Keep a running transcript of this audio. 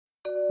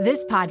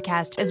This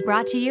podcast is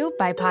brought to you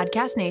by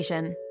Podcast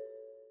Nation.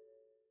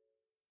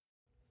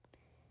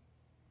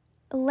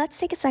 Let's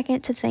take a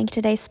second to thank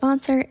today's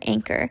sponsor,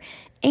 Anchor.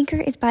 Anchor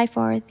is by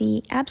far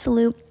the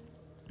absolute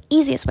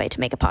easiest way to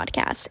make a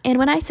podcast. And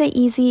when I say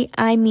easy,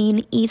 I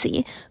mean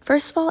easy.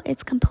 First of all,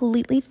 it's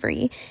completely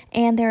free,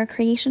 and there are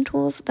creation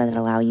tools that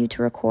allow you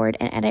to record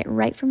and edit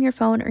right from your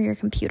phone or your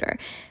computer.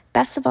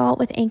 Best of all,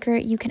 with Anchor,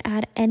 you can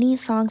add any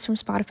songs from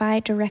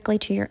Spotify directly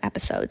to your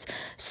episodes.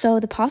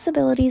 So the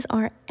possibilities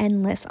are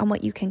endless on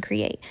what you can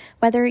create.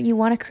 Whether you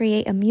want to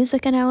create a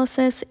music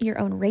analysis, your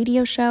own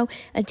radio show,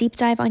 a deep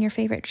dive on your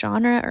favorite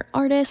genre or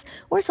artist,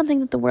 or something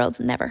that the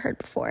world's never heard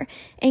before.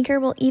 Anchor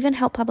will even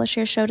help publish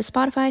your show to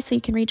Spotify so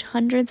you can reach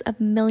hundreds of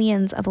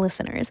millions of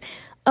listeners.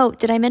 Oh,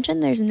 did I mention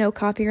there's no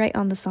copyright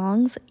on the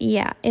songs?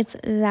 Yeah, it's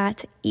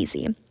that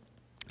easy.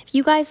 If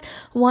you guys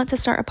want to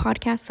start a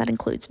podcast that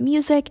includes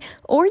music,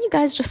 or you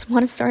guys just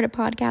want to start a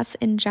podcast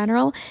in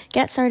general,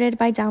 get started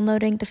by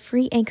downloading the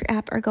free Anchor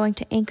app or going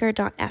to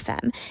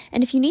anchor.fm.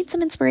 And if you need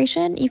some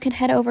inspiration, you can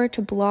head over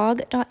to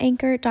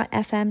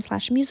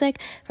blog.anchor.fm/music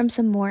from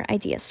some more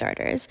idea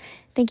starters.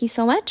 Thank you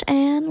so much,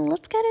 and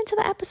let's get into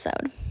the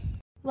episode.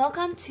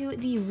 Welcome to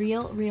the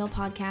Real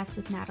podcast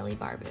with Natalie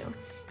Barbu.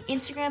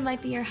 Instagram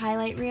might be your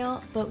highlight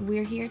reel, but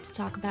we're here to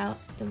talk about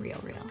the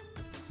real.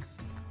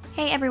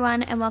 Hey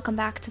everyone, and welcome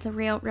back to the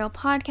Real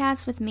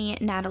podcast with me,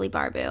 Natalie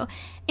Barbu.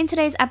 In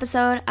today's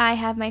episode, I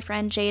have my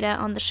friend Jada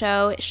on the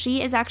show.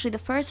 She is actually the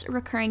first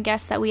recurring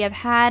guest that we have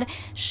had.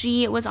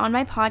 She was on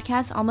my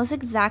podcast almost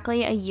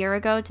exactly a year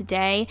ago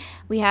today.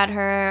 We had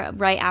her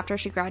right after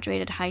she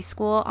graduated high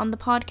school on the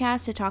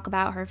podcast to talk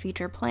about her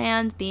future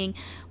plans,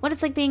 what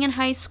it's like being in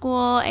high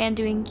school and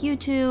doing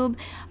YouTube,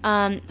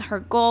 her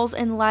goals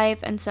in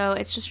life, and so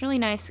it's just really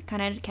nice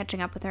kind of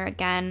catching up with her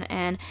again.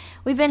 And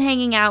we've been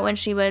hanging out when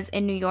she was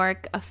in New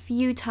York a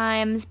few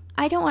times.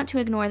 I don't want to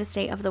ignore the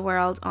state of the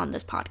world on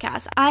this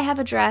podcast. I have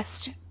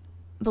addressed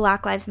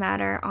Black Lives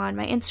Matter on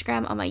my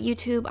Instagram, on my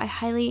YouTube. I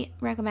highly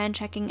recommend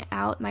checking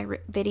out my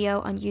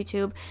video on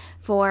YouTube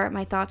for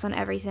my thoughts on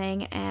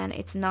everything. And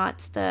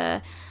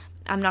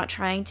I'm not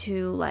trying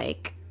to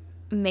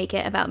make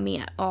it about me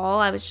at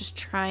all. I was just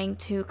trying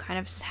to kind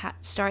of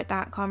start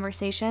that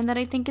conversation that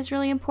I think is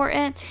really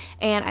important,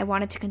 and I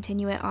wanted to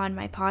continue it on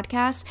my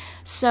podcast.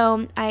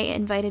 So I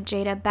invited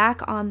Jada back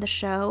on the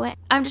show.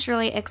 I'm just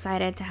really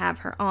excited to have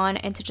her on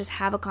and to just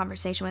have a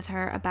conversation with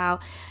her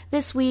about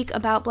this week,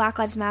 about Black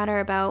Lives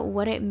Matter, about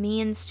what it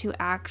means to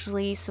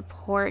actually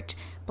support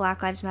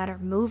Black Lives Matter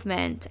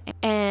movement.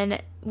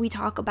 And we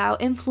talk about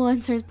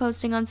influencers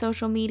posting on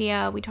social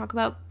media. We talk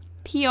about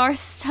PR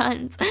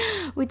stunts.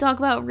 We talk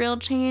about real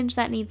change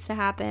that needs to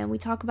happen. We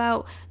talk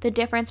about the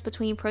difference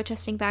between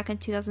protesting back in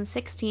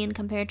 2016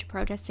 compared to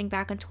protesting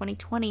back in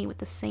 2020 with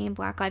the same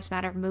Black Lives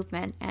Matter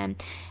movement, and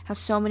how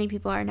so many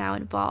people are now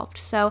involved.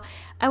 So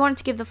I wanted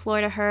to give the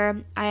floor to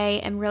her.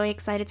 I am really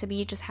excited to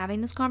be just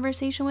having this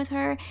conversation with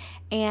her,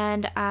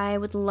 and I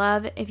would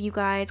love if you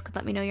guys could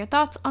let me know your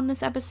thoughts on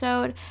this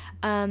episode.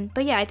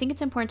 But yeah, I think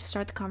it's important to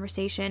start the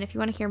conversation. If you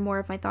want to hear more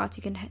of my thoughts,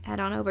 you can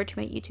head on over to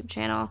my YouTube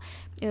channel.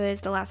 It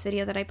was the last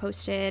video that I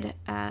posted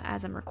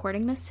as I'm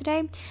recording this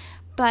today.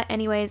 But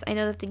anyways, I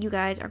know that you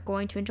guys are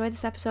going to enjoy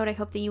this episode. I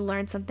hope that you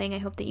learn something. I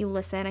hope that you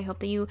listen. I hope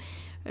that you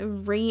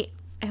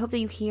I hope that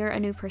you hear a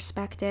new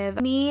perspective.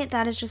 For me,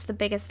 that is just the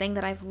biggest thing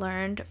that I've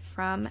learned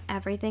from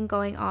everything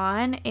going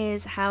on,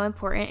 is how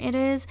important it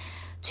is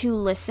to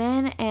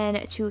listen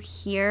and to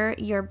hear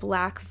your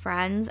Black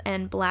friends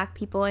and Black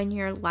people in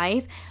your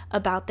life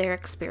about their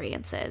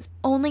experiences.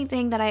 Only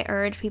thing that I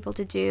urge people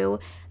to do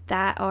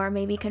that are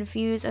maybe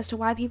confused as to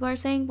why people are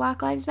saying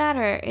Black Lives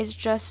Matter is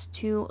just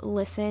to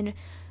listen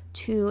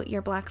to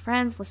your Black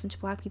friends, listen to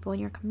Black people in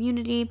your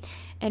community,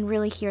 and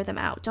really hear them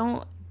out.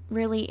 Don't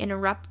really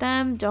interrupt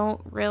them.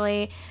 Don't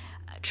really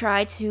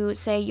try to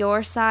say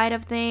your side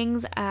of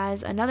things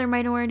as another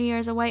minority or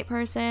as a white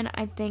person.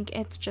 I think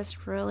it's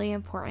just really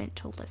important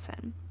to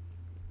listen.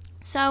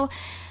 So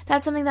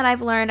that's something that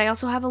I've learned. I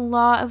also have a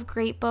lot of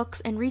great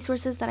books and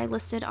resources that I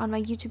listed on my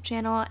YouTube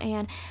channel,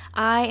 and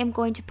I am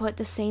going to put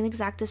the same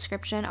exact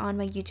description on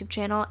my YouTube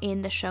channel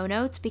in the show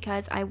notes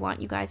because I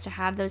want you guys to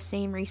have those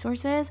same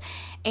resources.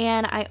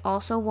 And I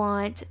also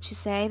want to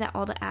say that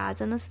all the ads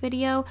in this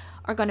video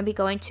are going to be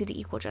going to the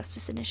Equal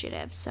Justice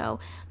Initiative. So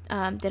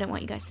didn't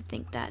want you guys to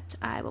think that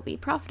I will be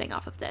profiting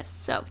off of this.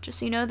 So just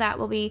so you know, that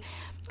will be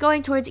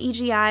going towards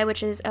EGI,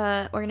 which is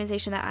an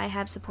organization that I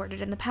have supported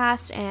in the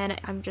past, and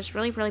I'm just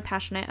really, really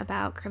passionate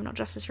about criminal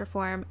justice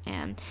reform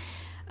and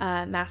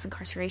mass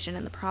incarceration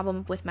and the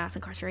problem with mass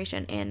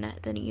incarceration in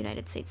the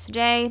United States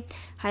today.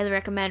 Highly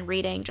recommend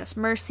reading Just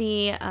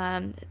Mercy,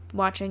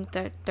 watching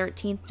the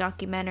 13th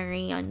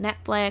documentary on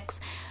Netflix,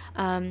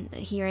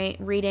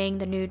 reading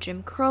the new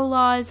Jim Crow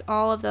laws.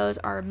 All of those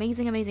are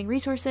amazing, amazing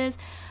resources.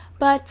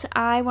 But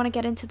I want to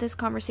get into this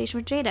conversation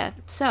with Jada.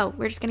 So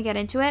we're just going to get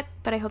into it,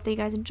 but I hope that you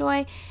guys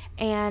enjoy,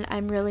 and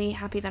I'm really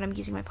happy that I'm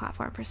using my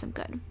platform for some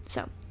good.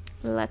 So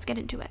let's get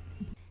into it.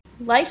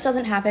 Life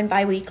doesn't happen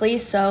bi-weekly,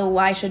 so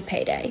why should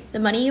payday? The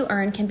money you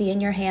earn can be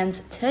in your hands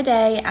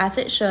today, as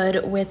it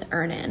should, with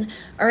Earnin.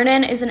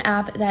 Earnin is an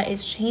app that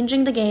is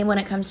changing the game when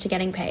it comes to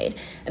getting paid.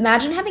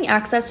 Imagine having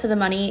access to the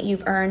money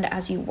you've earned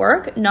as you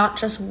work, not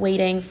just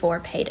waiting for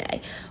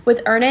payday.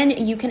 With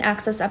Earnin, you can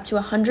access up to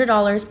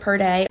 $100 per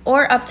day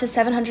or up to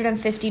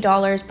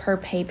 $750 per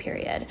pay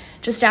period.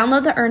 Just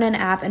download the Earnin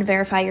app and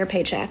verify your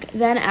paycheck.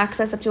 Then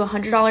access up to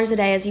 $100 a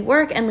day as you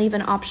work and leave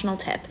an optional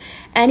tip.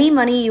 Any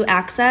money you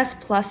access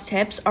plus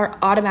tips are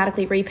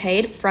automatically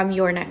repaid from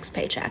your next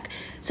paycheck.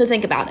 So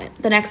think about it.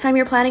 The next time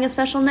you're planning a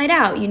special night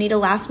out, you need a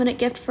last-minute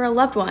gift for a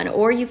loved one,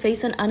 or you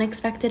face an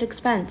unexpected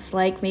expense,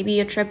 like maybe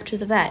a trip to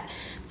the vet,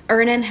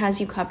 Earnin has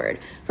you covered.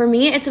 For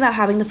me, it's about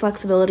having the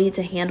flexibility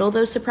to handle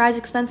those surprise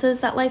expenses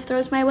that life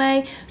throws my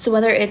way. So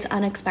whether it's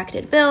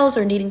unexpected bills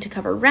or needing to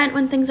cover rent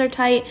when things are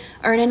tight,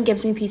 Earnin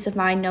gives me peace of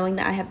mind knowing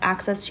that I have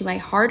access to my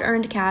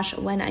hard-earned cash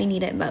when I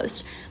need it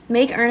most.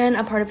 Make Earnin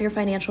a part of your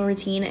financial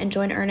routine and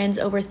join Earnin's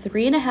over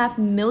 3.5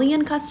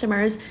 million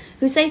customers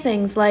who say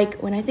things like,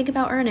 when I think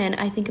about Earnin,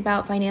 I think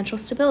about financial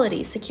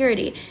stability,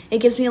 security. It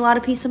gives me a lot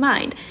of peace of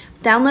mind.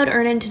 Download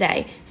Earnin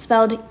today,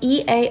 spelled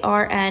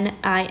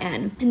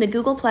EARNIN, in the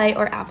Google Play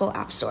or Apple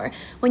App Store.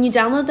 When you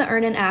download the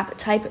Earnin app,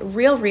 type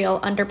Real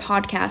under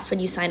podcast when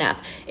you sign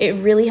up. It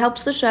really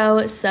helps the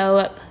show,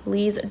 so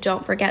please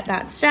don't forget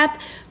that step.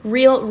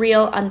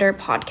 Real under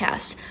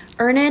podcast.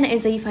 Earnin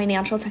is a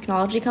financial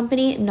technology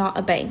company, not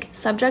a bank.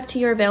 Subject to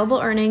your available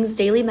earnings,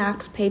 daily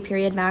max, pay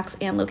period max,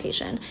 and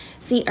location.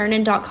 See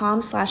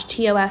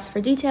earnin.com/TOS for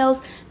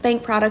details.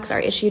 Bank products are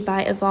issued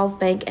by Evolve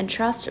Bank and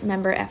Trust,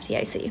 member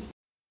FDIC.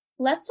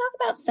 Let's talk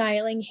about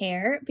styling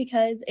hair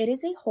because it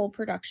is a whole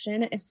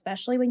production,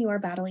 especially when you are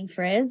battling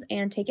frizz.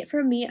 And take it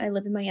from me, I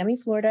live in Miami,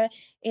 Florida.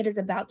 It is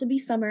about to be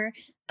summer.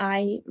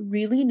 I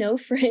really know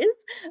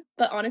frizz,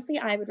 but honestly,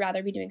 I would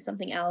rather be doing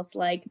something else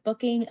like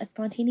booking a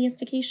spontaneous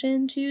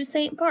vacation to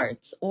St.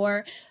 Bart's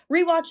or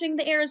rewatching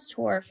the Eras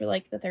tour for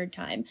like the third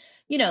time.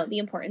 You know, the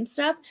important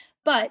stuff.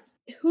 But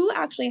who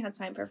actually has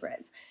time for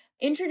frizz?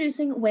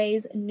 Introducing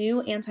Ouai's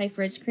new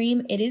anti-frizz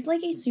cream. It is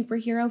like a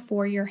superhero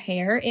for your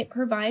hair. It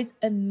provides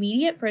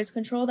immediate frizz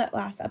control that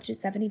lasts up to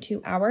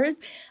 72 hours.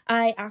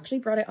 I actually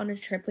brought it on a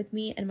trip with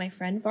me and my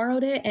friend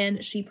borrowed it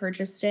and she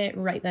purchased it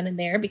right then and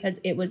there because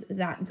it was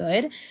that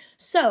good.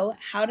 So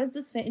how does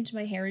this fit into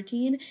my hair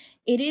routine?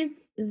 It is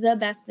the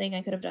best thing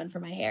I could have done for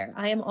my hair.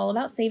 I am all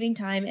about saving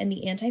time and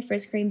the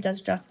anti-frizz cream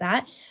does just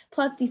that.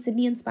 Plus the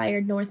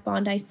Sydney-inspired North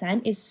Bondi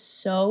scent is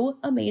so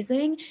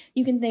amazing.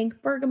 You can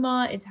thank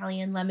bergamot,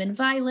 Italian lemon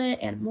violet,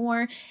 and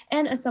more.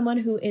 And as someone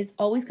who is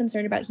always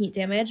concerned about heat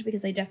damage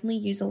because I definitely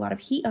use a lot of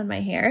heat on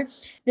my hair,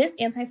 this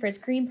anti-frizz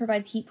cream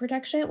provides heat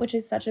protection, which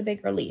is such a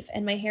big relief,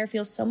 and my hair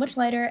feels so much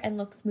lighter and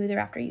looks smoother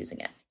after using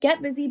it.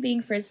 Get busy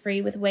being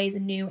frizz-free with Ouai's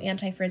new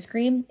anti-frizz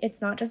cream.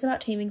 It's not just about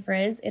taming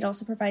frizz, it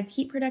also provides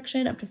heat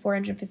protection up to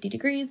 450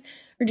 degrees,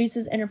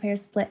 reduces and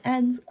repairs split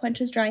ends,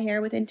 quenches dry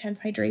hair with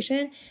intense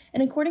hydration,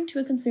 and according to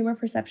a consumer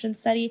perception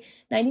study,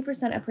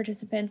 90% of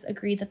participants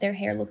agreed that their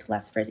hair looked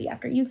less frizzy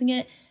after using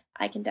it.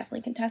 I can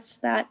definitely contest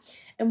to that.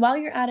 And while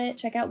you're at it,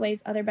 check out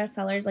Ouai's other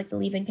bestsellers like the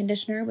leave-in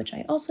conditioner, which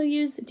I also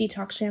use,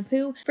 detox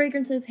shampoo,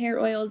 fragrances, hair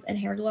oils, and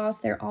hair gloss.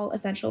 They're all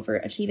essential for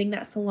achieving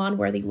that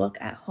salon-worthy look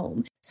at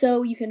home.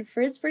 So you can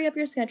frizz-free up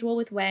your schedule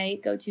with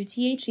Ouai. Go to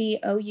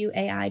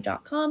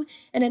THEOUAI.com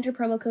and enter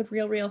promo code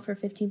REALREAL for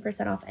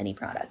 15% off any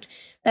product.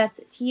 That's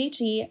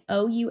THEOUAI.com,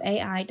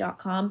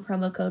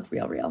 promo code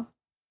REALREAL.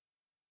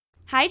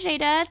 Hi,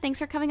 Jada. Thanks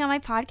for coming on my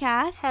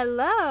podcast.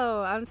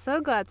 Hello. I'm so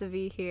glad to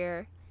be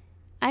here.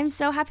 I'm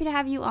so happy to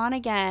have you on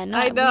again.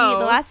 I know.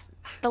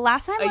 The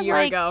last time was a year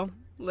ago,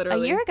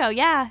 literally. A year ago,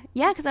 yeah.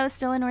 Yeah, because I was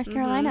still in North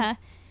Carolina.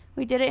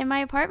 We did it in my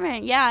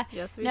apartment, yeah.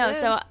 Yes, we did.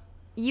 So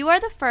you are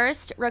the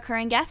first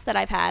recurring guest that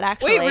I've had,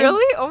 actually. Wait,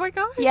 really? Oh my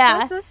gosh. Yeah.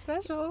 That's so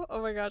special.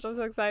 Oh my gosh, I'm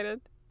so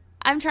excited.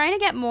 I'm trying to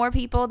get more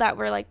people that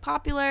were like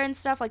popular and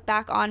stuff like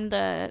back on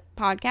the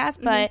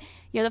podcast, but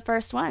you're the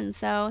first one,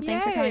 so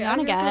thanks for coming on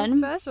again. So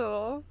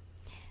special.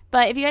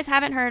 But if you guys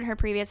haven't heard her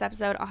previous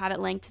episode, I'll have it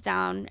linked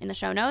down in the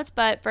show notes.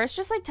 But first,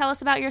 just like tell us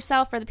about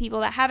yourself for the people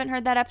that haven't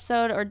heard that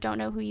episode or don't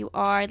know who you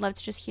are. I'd love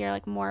to just hear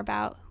like more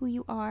about who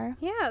you are.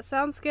 Yeah,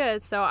 sounds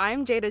good. So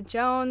I'm Jada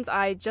Jones.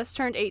 I just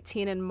turned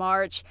 18 in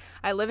March.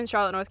 I live in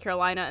Charlotte, North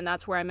Carolina, and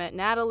that's where I met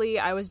Natalie.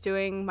 I was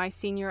doing my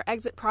senior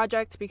exit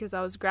project because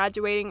I was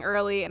graduating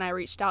early, and I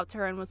reached out to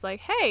her and was like,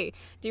 hey,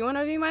 do you want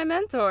to be my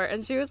mentor?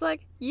 And she was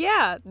like,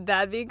 yeah,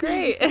 that'd be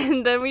great.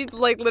 And then we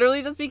like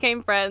literally just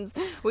became friends.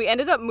 We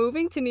ended up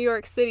moving to New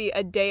York City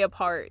a day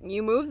apart.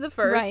 You moved the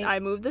first, right. I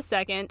moved the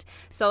second.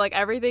 So like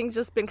everything's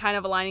just been kind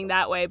of aligning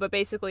that way. But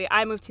basically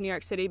I moved to New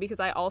York City because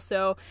I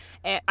also,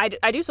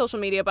 I do social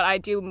media, but I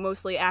do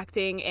mostly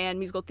acting and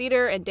musical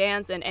theater and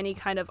dance and any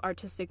kind of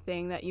artistic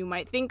thing that you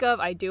might think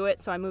of. I do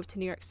it. So I moved to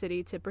New York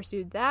City to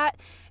pursue that.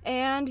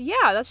 And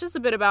yeah, that's just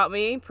a bit about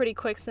me. Pretty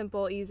quick,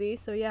 simple, easy.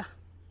 So yeah.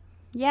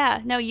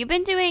 Yeah. No, you've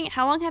been doing,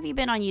 how long have you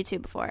been on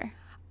YouTube before?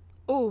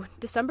 Oh,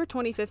 December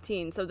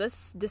 2015. So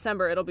this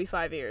December, it'll be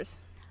 5 years.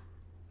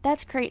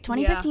 That's great.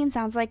 2015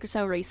 sounds like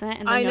so recent,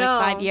 and then I you're know.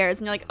 like 5 years,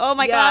 and you're like, oh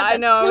my God, that's I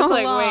know. so I was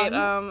like,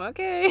 long. wait,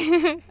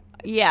 okay.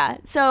 Yeah.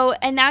 So,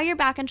 and now you're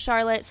back in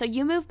Charlotte. So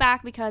you moved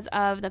back because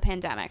of the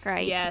pandemic,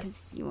 right?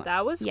 Yes.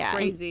 That was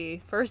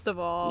crazy. First of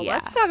all,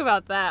 let's talk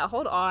about that.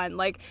 Hold on.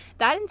 Like,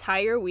 that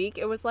entire week,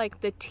 it was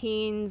like the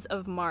teens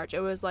of March. It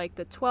was like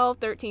the 12,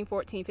 13,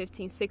 14,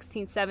 15,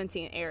 16,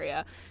 17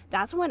 area.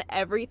 That's when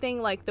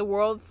everything, like, the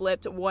world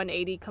flipped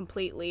 180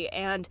 completely.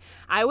 And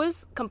I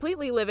was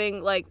completely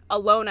living, like,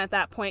 alone at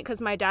that point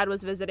because my dad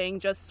was visiting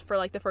just for,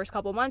 like, the first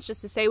couple months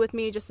just to stay with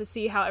me, just to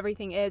see how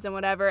everything is and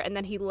whatever. And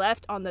then he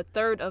left on the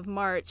 3rd of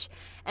March,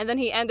 and then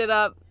he ended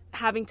up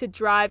having to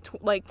drive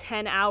like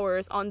 10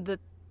 hours on the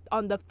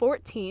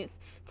 14th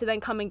to then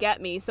come and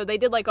get me. So they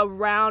did like a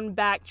round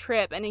back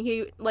trip, and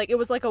he, like, it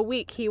was like a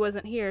week he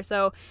wasn't here.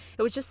 So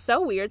it was just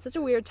so weird, such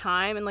a weird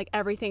time, and like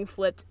everything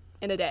flipped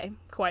in a day,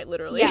 quite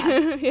literally.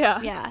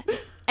 Yeah.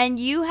 And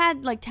you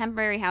had like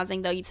temporary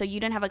housing though, so you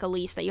didn't have like a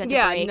lease that you had to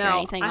break or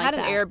anything like that. I had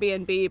an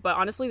Airbnb, but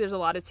honestly there's a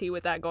lot of tea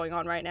with that going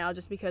on right now,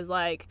 just because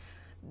like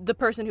the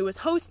person who was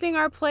hosting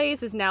our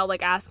place is now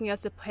like asking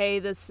us to pay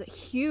this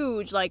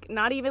huge, like,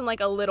 not even like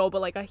a little, but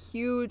like a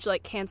huge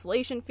like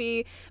cancellation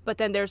fee. But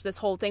then there's this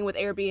whole thing with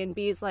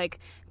Airbnb's like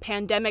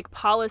pandemic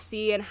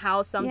policy and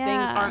how some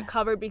things aren't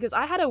covered, because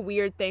I had a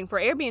weird thing for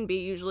Airbnb.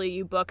 Usually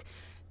you book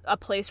a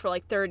place for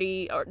like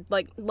 30 or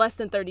like less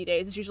than 30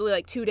 days. It's usually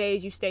like 2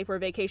 days you stay for a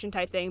vacation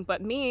type thing.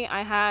 But me,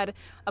 I had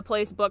a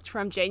place booked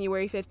from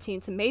January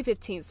 15th to May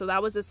 15th. So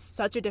that was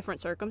such a different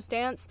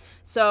circumstance.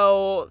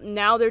 So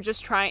now they're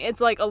just trying,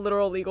 it's like a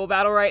literal legal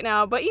battle right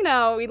now. But you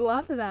know, we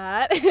love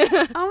that.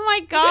 Oh my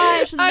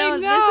gosh. No, I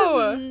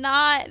know. This is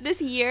not,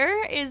 this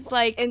year is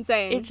like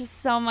insane. It just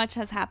so much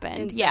has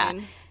happened.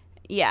 Insane.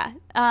 Yeah.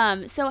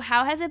 So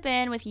how has it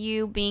been with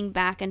you being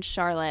back in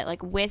Charlotte,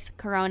 like with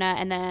Corona,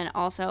 and then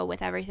also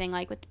with everything,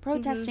 like with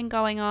protesting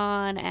going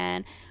on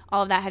and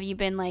all of that? Have you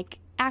been like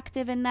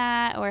active in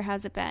that, or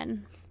how's it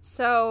been?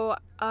 So,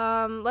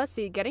 let's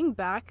see, getting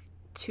back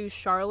to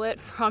Charlotte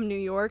from New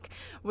York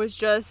was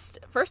just,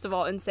 first of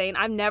all, insane.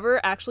 I've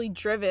never actually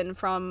driven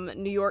from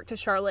New York to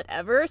Charlotte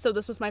ever, so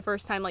this was my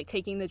first time like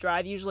taking the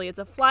drive. Usually it's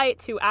a flight,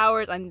 2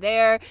 hours, I'm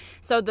there.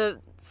 So the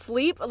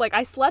sleep, like,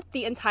 I slept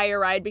the entire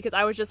ride because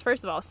I was just,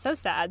 first of all, so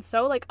sad,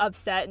 so like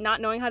upset, not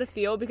knowing how to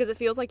feel, because it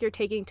feels like you're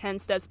taking 10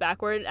 steps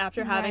backward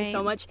after having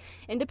so much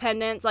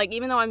independence. Like,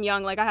 even though I'm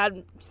young, like I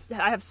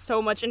have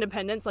so much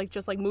independence, like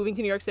just like moving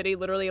to New York City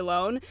literally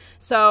alone.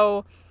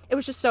 So it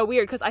was just so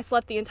weird because I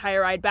slept the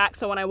entire ride back.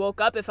 So when I woke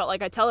up, it felt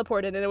like I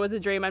teleported and it was a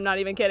dream. I'm not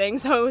even kidding.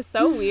 So it was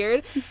so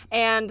weird.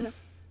 And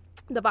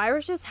the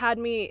virus just had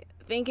me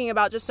thinking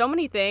about just so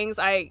many things.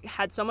 I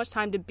had so much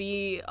time to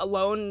be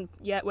alone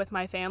yet with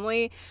my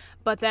family.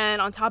 But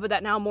then on top of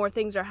that, now more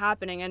things are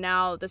happening. And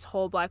now this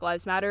whole Black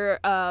Lives Matter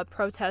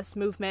protest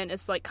movement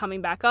is like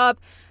coming back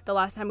up. The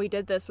last time we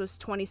did this was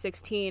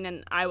 2016,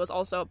 and I was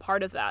also a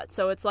part of that.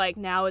 So it's like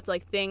now it's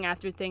like thing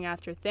after thing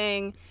after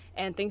thing,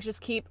 and things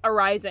just keep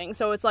arising.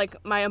 So it's like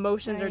my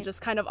emotions are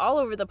just kind of all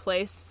over the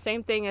place.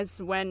 Same thing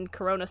as when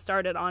Corona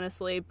started,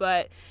 honestly.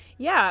 But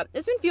yeah,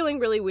 it's been feeling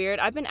really weird.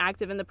 I've been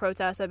active in the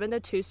protests. I've been to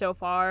 2 so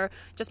far,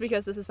 just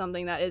because this is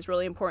something that is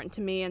really important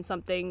to me and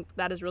something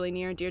that is really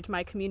near and dear to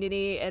my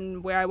community and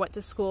where I went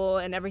to school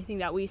and everything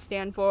that we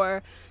stand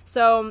for.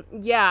 So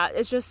yeah,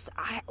 it's just,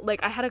 I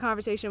had a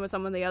conversation with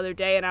someone the other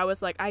day, and I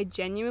was like, I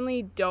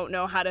genuinely don't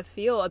know how to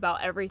feel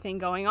about everything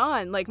going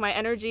on. Like, my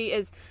energy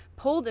is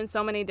pulled in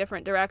so many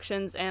different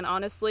directions, and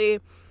honestly,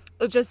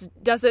 it just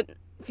doesn't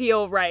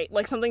feel right.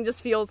 Like, something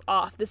just feels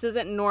off. This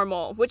isn't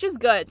normal, which is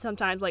good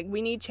sometimes. Like,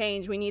 we need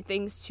change. We need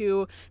things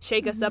to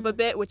shake us up a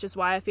bit, which is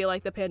why I feel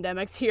like the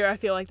pandemic's here. I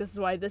feel like this is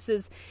why this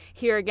is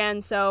here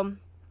again. So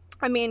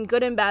I mean,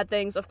 good and bad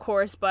things, of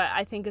course, but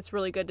I think it's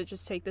really good to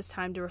just take this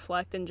time to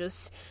reflect and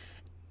just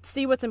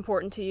see what's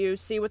important to you,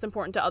 see what's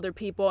important to other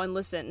people, and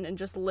listen, and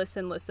just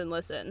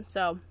listen.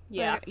 So,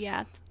 yeah.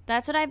 Yeah,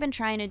 that's what I've been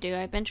trying to do.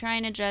 I've been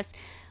trying to just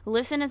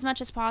listen as much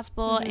as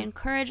possible,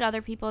 encourage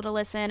other people to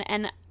listen.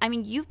 And, I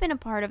mean, you've been a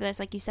part of this,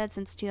 like you said,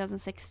 since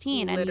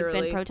 2016, and you've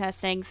been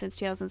protesting since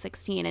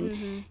 2016.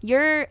 And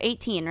you're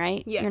 18,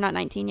 right? Yes. You're not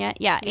 19 yet?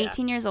 Yeah,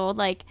 18 years old.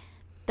 Like,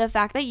 the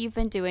fact that you've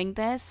been doing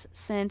this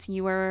since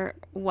you were,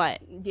 what?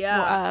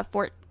 Yeah.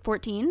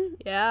 14?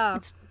 Yeah.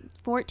 It's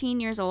 14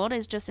 years old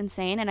is just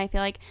insane. And I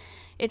feel like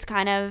it's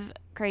kind of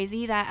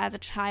crazy that as a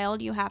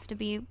child you have to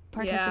be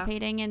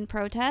participating in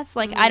protests.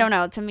 Like, I don't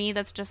know. To me,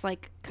 that's just,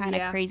 like, kind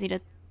of crazy to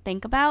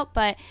think about.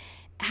 But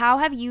how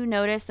have you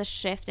noticed the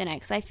shift in it?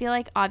 Because I feel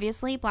like,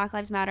 obviously, Black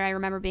Lives Matter, I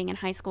remember being in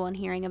high school and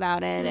hearing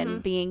about it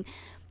and being,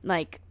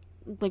 like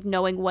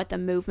knowing what the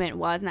movement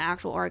was and the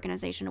actual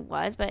organization it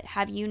was. But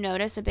have you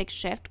noticed a big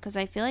shift? Because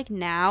I feel like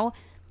now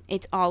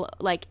it's all,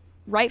 like,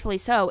 rightfully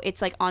so,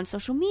 it's like on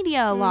social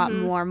media a lot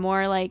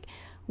more like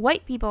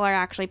white people are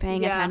actually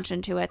paying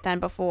attention to it than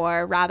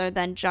before, rather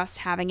than just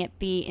having it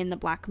be in the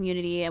Black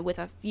community with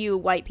a few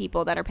white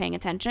people that are paying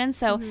attention.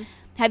 So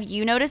have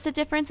you noticed a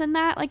difference in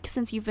that, like,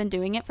 since you've been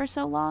doing it for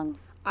so long?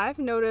 I've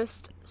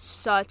noticed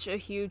such a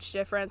huge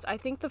difference. I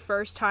think the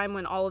first time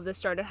when all of this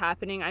started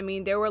happening, I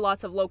mean, there were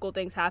lots of local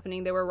things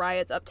happening. There were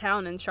riots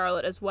uptown in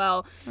Charlotte as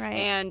well. Right.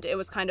 And it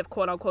was kind of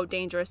quote unquote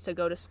dangerous to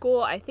go to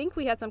school. I think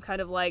we had some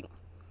kind of like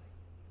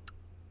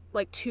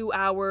 2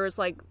 hours,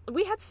 like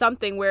we had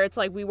something where it's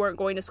like we weren't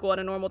going to school at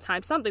a normal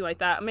time, something like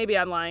that. Maybe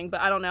I'm lying,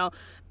 but I don't know.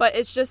 But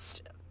it's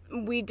just,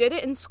 we did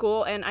it in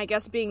school, and I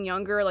guess being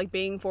younger, like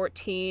being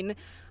 14,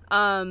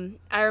 I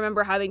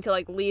remember having to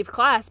like leave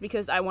class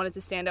because I wanted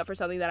to stand up for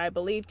something that I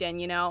believed in,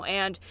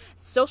 and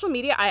social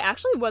media, I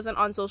actually wasn't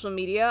on social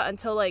media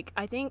until like,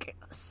 I think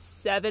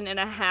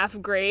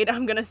 7.5 grade,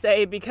 I'm gonna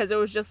say, because it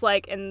was just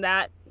like in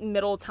that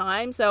middle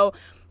time. So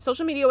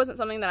social media wasn't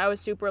something that I was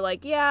super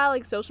like, yeah,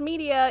 like social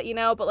media,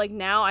 but like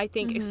now I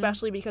think,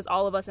 especially because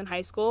all of us in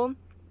high school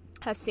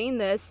have seen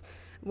this,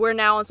 we're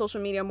now on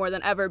social media more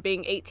than ever,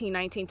 being 18,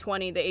 19,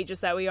 20, the ages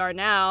that we are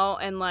now,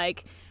 and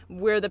like,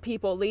 we're the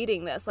people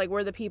leading this, like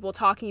we're the people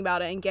talking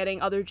about it and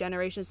getting other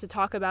generations to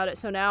talk about it.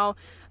 So now,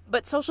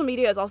 but social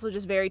media is also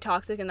just very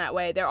toxic in that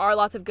way. There are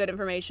lots of good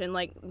information,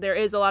 like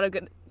there's a lot of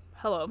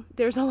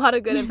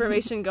good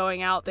information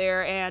going out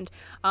there, and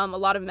a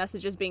lot of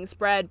messages being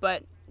spread,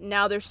 but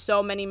now there's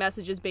so many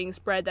messages being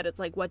spread that it's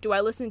like, what do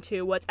I listen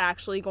to? What's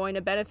actually going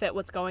to benefit?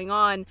 What's going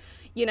on?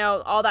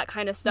 All that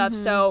kind of stuff.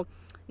 So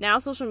now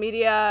social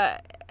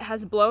media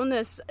has blown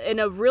this in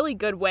a really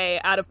good way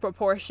out of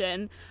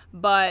proportion,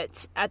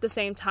 but at the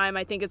same time,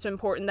 I think it's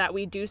important that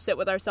we do sit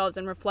with ourselves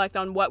and reflect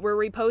on what we're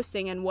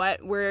reposting and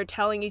what we're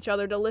telling each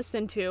other to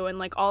listen to and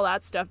like all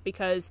that stuff,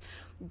 because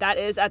that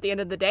is at the end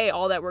of the day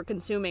all that we're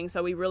consuming.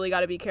 So we really got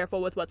to be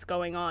careful with what's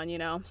going on,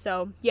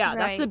 So yeah, Right.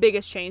 That's the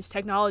biggest change.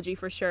 Technology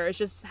for sure. It's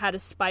just had to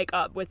spike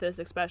up with this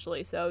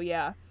especially. So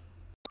yeah.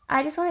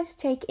 I just wanted to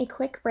take a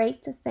quick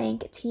break to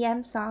thank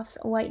TM Soft's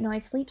White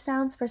Noise Sleep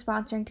Sounds for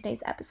sponsoring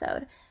today's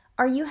episode.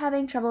 Are you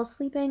having trouble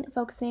sleeping,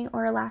 focusing,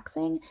 or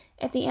relaxing?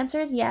 If the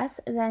answer is yes,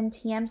 then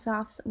TM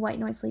Soft's White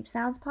Noise Sleep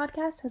Sounds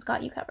podcast has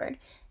got you covered.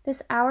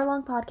 This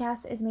hour-long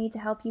podcast is made to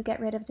help you get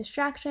rid of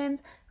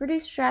distractions,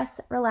 reduce stress,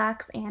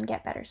 relax, and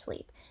get better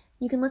sleep.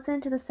 You can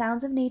listen to the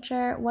sounds of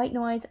nature, white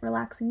noise,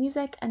 relaxing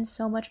music, and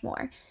so much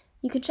more.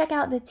 You can check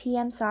out the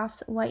TM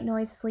Soft's White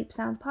Noise Sleep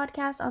Sounds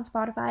podcast on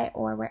Spotify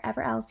or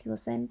wherever else you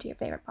listen to your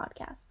favorite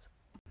podcasts.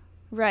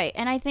 Right.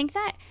 And I think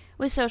that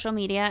with social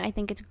media, I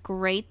think it's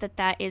great that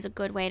that is a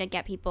good way to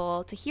get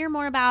people to hear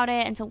more about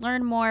it and to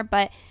learn more.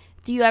 But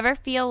do you ever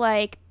feel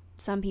like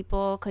some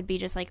people could be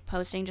just like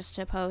posting just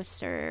to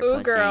post or Ooh,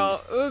 posting girl.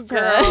 just Ooh, to...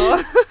 girl.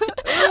 Ooh,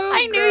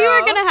 I knew you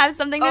were going to have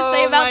something to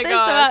say about this.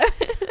 About...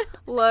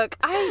 Look,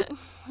 I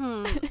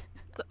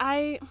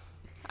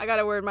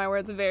gotta word my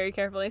words very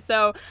carefully.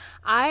 So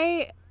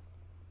I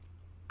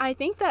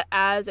think that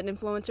as an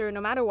influencer, no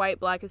matter white,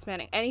 black,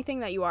 Hispanic, anything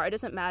that you are, it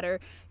doesn't matter.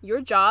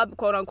 Your job,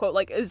 quote unquote,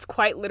 like is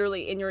quite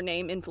literally in your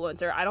name,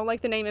 influencer. I don't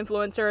like the name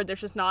influencer.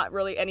 There's just not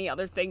really any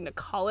other thing to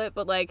call it.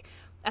 But like,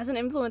 as an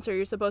influencer,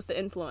 you're supposed to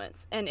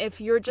influence. And if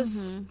you're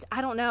just,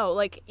 I don't know,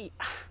 like,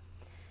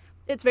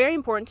 it's very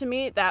important to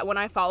me that when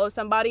I follow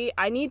somebody,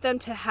 I need them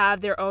to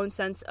have their own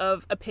sense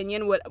of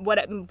opinion,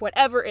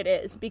 whatever it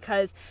is,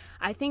 because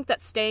I think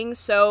that staying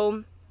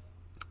so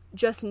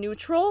just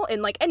neutral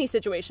in like any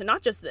situation,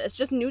 not just this,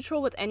 just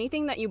neutral with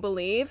anything that you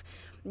believe,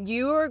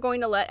 you are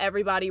going to let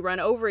everybody run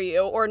over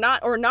you or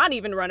not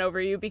even run over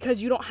you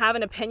because you don't have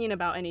an opinion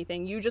about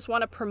anything. You just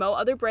want to promote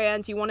other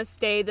brands. You want to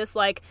stay this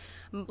like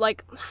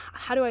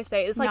how do I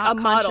say it? It's like not a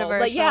model,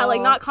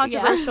 like not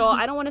controversial.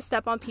 I don't want to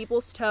step on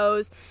people's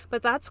toes,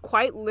 but that's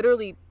quite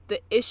literally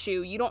the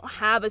issue. You don't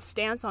have a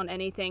stance on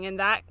anything, and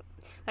that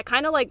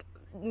kind of like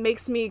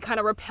makes me kind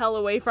of repel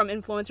away from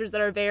influencers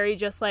that are very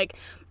just like,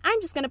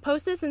 I'm just going to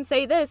post this and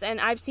say this. And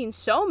I've seen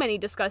so many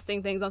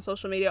disgusting things on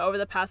social media over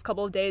the past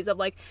couple of days of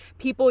like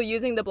people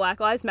using the Black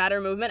Lives Matter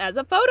movement as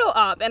a photo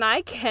op. And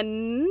I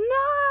cannot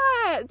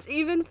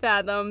even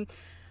fathom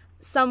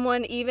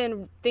someone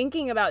even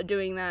thinking about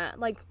doing that.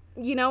 Like,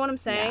 you know what I'm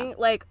saying? Yeah.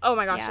 Like, oh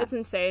my gosh, It's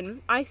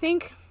insane. I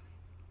think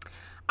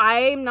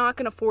I'm not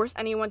going to force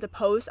anyone to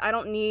post. I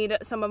don't need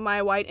some of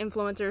my white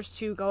influencers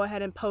to go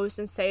ahead and post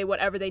and say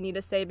whatever they need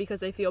to say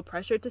because they feel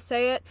pressured to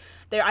say it.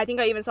 I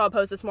think I even saw a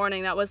post this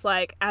morning that was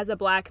like, as a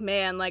black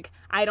man, like,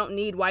 I don't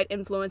need white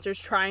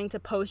influencers trying to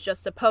post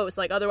just to post.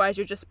 Like, otherwise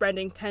you're just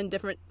spreading 10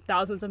 different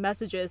thousands of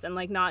messages and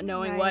like not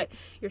knowing what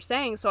you're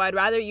saying. So I'd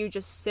rather you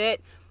just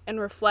sit and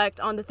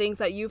reflect on the things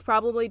that you've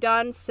probably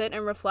done, sit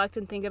and reflect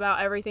and think about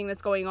everything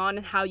that's going on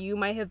and how you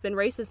might have been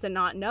racist and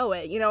not know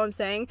it. You know what I'm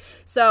saying?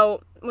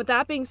 So with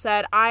that being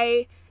said,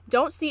 I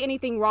don't see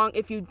anything wrong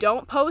if you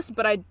don't post,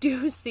 but I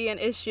do see an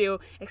issue,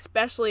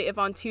 especially if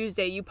on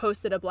Tuesday you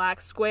posted a black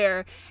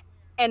square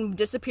and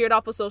disappeared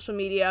off of social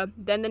media.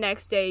 Then the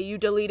next day you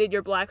deleted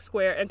your black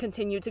square and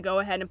continued to go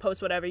ahead and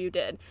post whatever you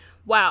did.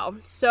 Wow,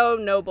 so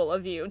noble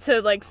of you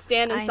to like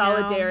stand in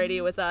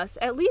solidarity with us.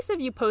 At least if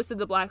you posted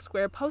the black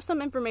square, post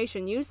some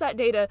information, use that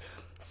data,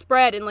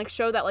 spread, and like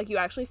show that like you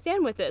actually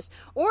stand with this.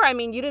 Or I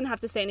mean, you didn't have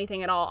to say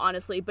anything at all,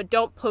 honestly, but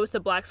don't post a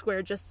black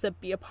square just to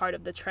be a part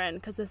of the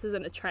trend, because this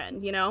isn't a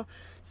trend, you know?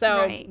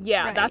 So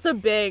that's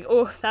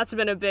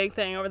been a big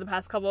thing over the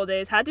past couple of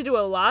days. Had to do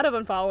a lot of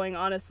unfollowing,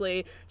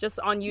 honestly, just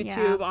on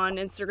YouTube, on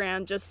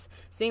Instagram, just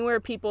seeing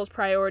where people's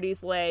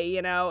priorities lay,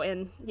 you know?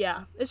 And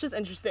yeah, it's just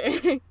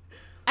interesting.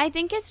 I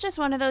think it's just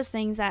one of those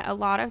things that a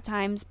lot of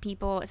times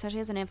people, especially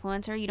as an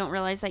influencer, you don't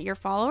realize that your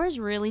followers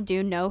really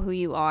do know who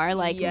you are,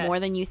 like more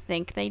than you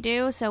think they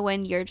do. So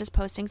when you're just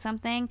posting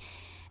something,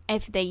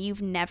 if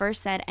you've never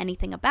said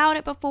anything about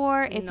it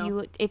before,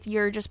 if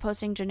you're just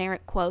posting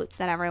generic quotes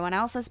that everyone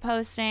else is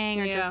posting,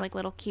 or just like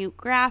little cute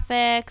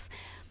graphics,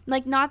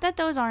 like, not that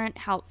those aren't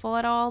helpful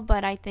at all,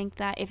 but I think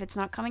that if it's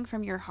not coming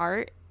from your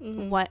heart,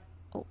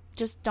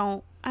 just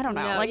don't. I don't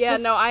know.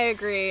 I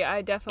agree.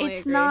 I definitely agree.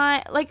 It's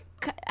not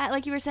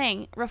like you were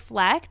saying,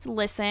 reflect,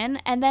 listen,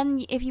 and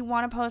then if you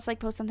want to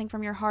post something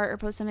from your heart, or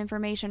post some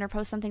information, or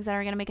post some things that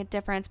are going to make a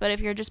difference. But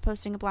if you're just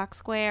posting a black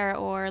square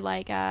or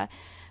like a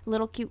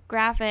little cute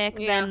graphic,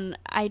 then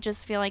I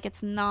just feel like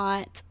it's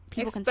not.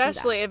 People can see that,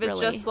 especially if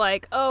it's just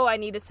like, oh, I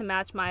need it to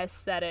match my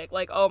aesthetic.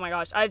 Like, oh my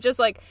gosh, I've just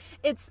like,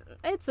 it's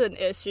an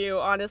issue,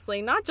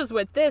 honestly, not just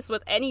with this,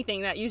 with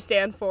anything that you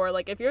stand for.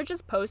 Like, if you're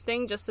just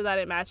posting just so that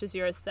it matches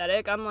your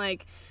aesthetic, I'm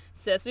like,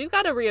 sis, we've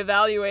got to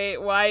reevaluate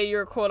why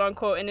you're quote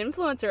unquote an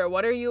influencer.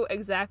 What are you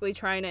exactly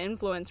trying to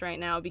influence right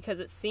now?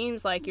 Because it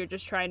seems like you're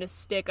just trying to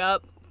stick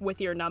up with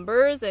your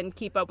numbers and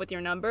keep up with your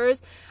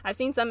numbers. I've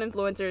seen some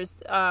influencers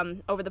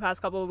over the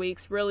past couple of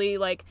weeks really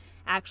like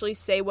actually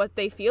say what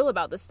they feel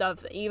about this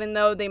stuff, even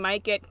though they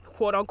might get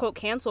quote unquote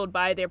canceled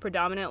by their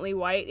predominantly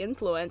white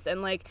influence,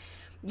 and like,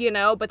 you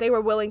know, but they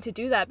were willing to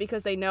do that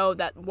because they know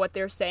that what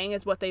they're saying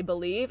is what they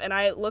believe. And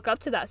I look up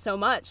to that so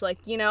much, like,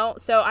 you know,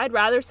 so I'd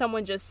rather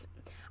someone just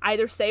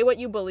either say what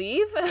you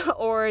believe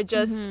or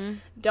just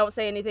don't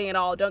say anything at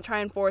all. Don't try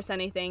and force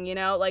anything, you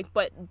know, like,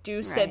 but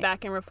do sit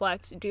back and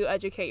reflect, do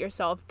educate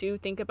yourself, do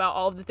think about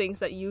all of the things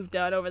that you've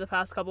done over the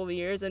past couple of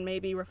years and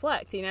maybe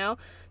reflect, you know?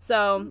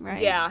 So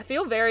I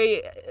feel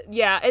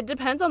it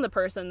depends on the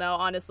person though,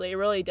 honestly, it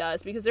really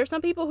does, because there's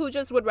some people who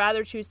just would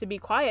rather choose to be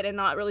quiet and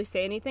not really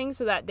say anything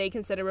so that they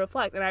can sit and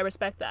reflect. And I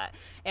respect that.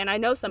 And I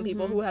know some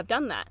people who have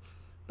done that.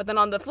 But then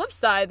on the flip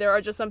side, there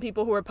are just some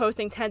people who are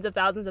posting tens of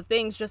thousands of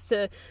things just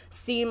to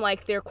seem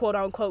like they're quote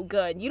unquote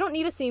good. You don't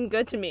need to seem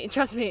good to me.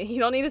 Trust me. You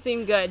don't need to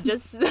seem good.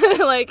 Just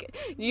like,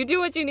 you do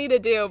what you need to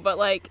do. But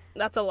like,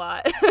 that's a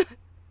lot.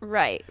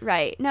 Right.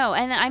 No.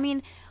 And I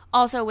mean,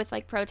 also with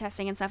like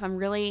protesting and stuff, I'm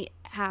really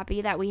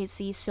happy that we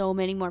see so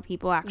many more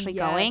people actually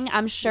going.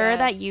 I'm sure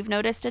that you've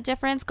noticed a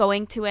difference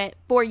going to it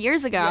 4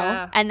 years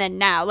ago and then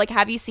now. Like,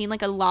 have you seen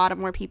like a lot of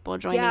more people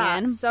joining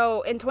in?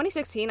 So in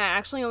 2016, I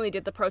actually only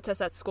did the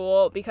protest at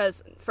school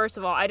because, first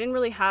of all, I didn't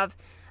really have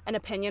an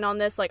opinion on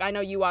this. Like, I know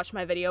you watched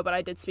my video, but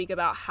I did speak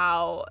about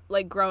how,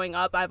 like, growing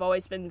up, I've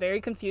always been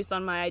very confused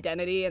on my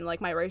identity and,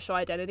 like, my racial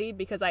identity,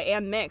 because I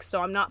am mixed,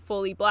 so I'm not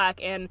fully black.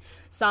 And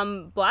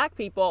some black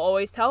people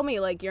always tell me,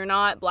 like, you're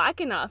not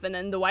black enough. And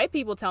then the white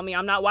people tell me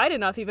I'm not white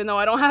enough, even though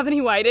I don't have any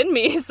white in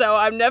me. So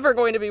I'm never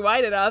going to be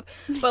white enough.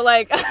 But,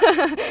 like,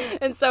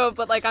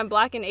 but I'm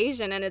black and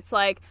Asian, and it's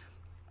like,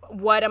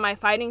 what am I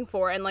fighting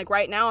for? And, like,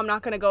 right now, I'm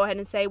not going to go ahead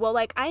and say, well,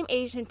 like, I'm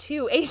Asian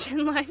too.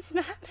 Asian lives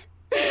matter.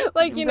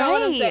 Like, you know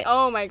what I'm saying?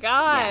 Oh my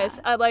gosh.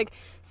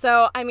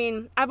 So, I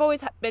mean, I've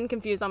always been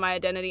confused on my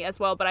identity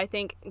as well, but I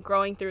think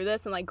growing through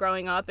this and like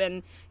growing up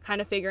and kind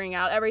of figuring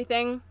out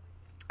everything,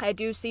 I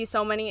do see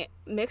so many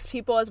mixed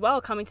people as well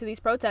coming to these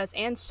protests,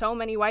 and so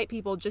many white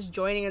people just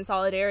joining in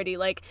solidarity.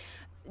 Like,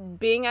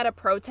 being at a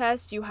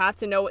protest, you have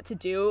to know what to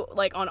do,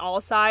 like, on all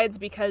sides,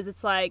 because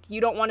it's like,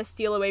 you don't want to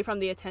steal away from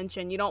the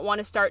attention. You don't want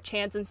to start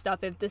chants and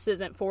stuff if this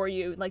isn't for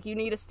you. Like, you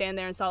need to stand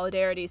there in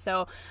solidarity.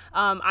 So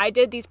I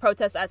did these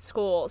protests at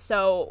school.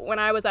 So when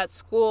I was at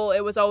school, it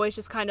was always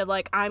just kind of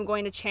like, I'm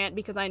going to chant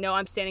because I know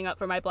I'm standing up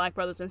for my black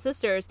brothers and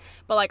sisters.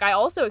 But like, I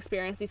also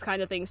experienced these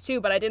kind of things too,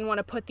 but I didn't want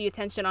to put the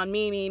attention on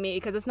me,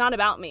 because it's not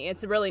about me.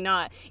 It's really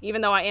not. Even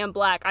though I am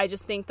black, I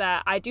just think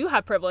that I do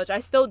have privilege.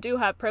 I still do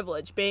have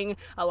privilege being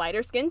a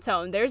lighter skin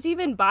tone. There's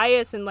even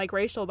bias and like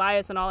racial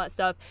bias and all that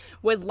stuff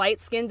with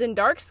light skins and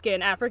dark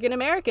skin African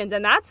Americans,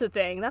 and that's a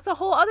thing. That's a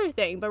whole other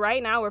thing. But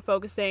right now we're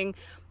focusing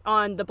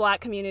on the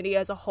black community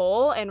as a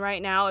whole, and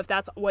right now, if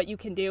that's what you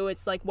can do,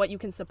 it's like what you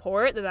can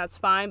support, then that's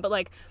fine. But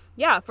like,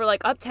 yeah, for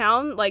like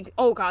uptown, like,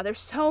 oh god, there's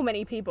so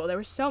many people. There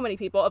were so many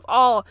people of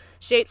all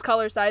shapes,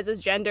 colors, sizes,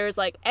 genders,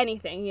 like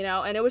anything, you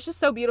know. And it was just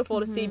so beautiful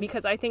to see,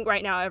 because I think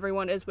right now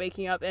everyone is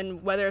waking up,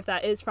 and whether if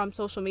that is from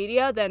social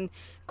media, then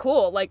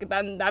cool, like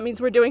then that means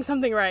we're doing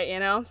something right, you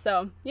know.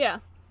 So yeah.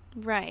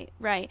 Right.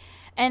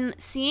 And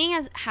seeing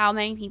as how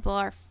many people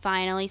are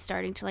finally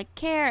starting to like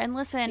care and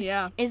listen,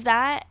 is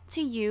that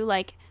to you,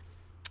 like,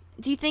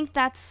 do you think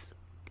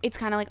it's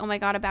kind of like, oh my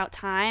god, about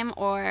time,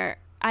 or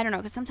I don't know,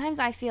 because sometimes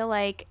I feel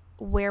like,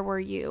 where were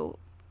you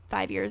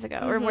 5 years ago,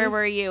 or where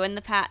were you in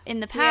the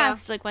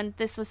past, like when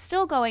this was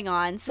still going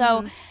on?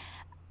 So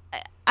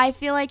I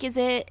feel like,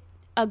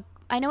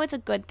 I know it's a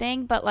good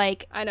thing, but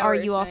like, are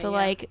you also saying,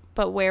 like,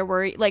 but where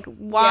were you? Like,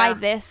 why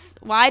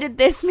did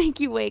this make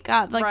you wake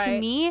up? Like, to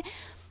me,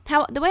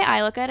 the way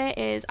I look at it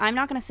is, I'm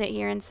not going to sit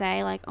here and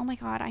say like, oh my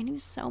God, I knew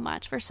so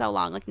much for so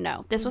long. Like,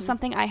 no, this was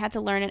something I had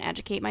to learn and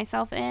educate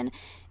myself in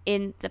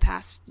the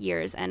past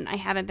years, and I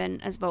haven't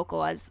been as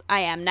vocal as I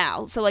am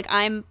now. So like,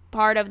 I'm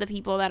part of the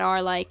people that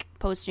are like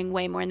posting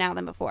way more now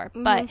than before.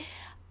 But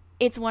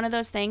it's one of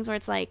those things where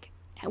it's like,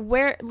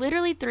 where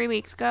literally 3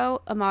 weeks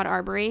ago, Ahmaud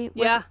Arbery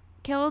was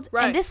killed,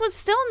 and this was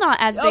still not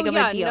as big of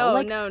a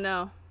deal.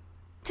 No.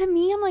 To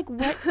me, I'm like,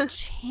 what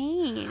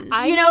changed?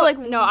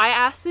 I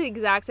asked the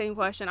exact same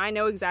question. I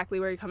know exactly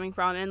where you're coming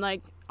from, and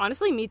like,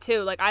 honestly, me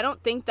too. Like, I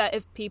don't think that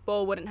if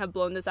people wouldn't have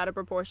blown this out of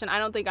proportion, I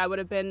don't think I would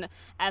have been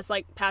as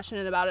like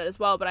passionate about it as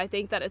well. But I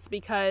think that it's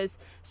because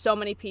so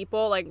many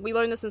people, like, we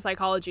learned this in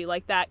psychology,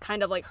 like that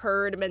kind of like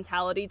herd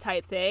mentality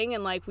type thing,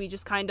 and like we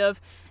just kind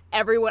of,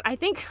 everyone, I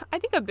think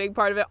a big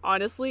part of it,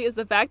 honestly, is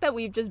the fact that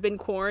we've just been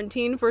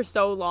quarantined for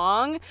so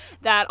long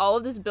that all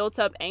of this built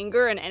up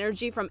anger and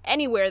energy from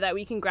anywhere that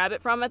we can grab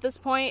it from at this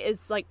point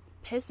is like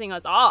pissing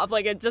us off.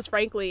 Like, it just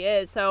frankly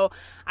is. So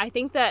I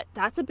think that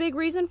that's a big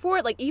reason for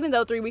it. Like, even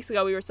though 3 weeks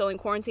ago we were still in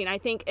quarantine, I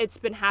think it's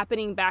been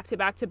happening back to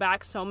back to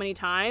back so many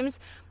times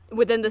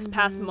within this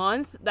past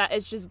month that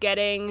it's just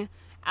getting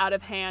out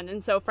of hand.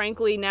 And so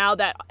frankly, now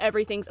that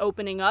everything's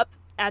opening up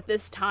at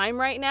this time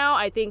right now,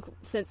 I think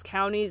since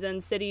counties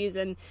and cities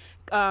and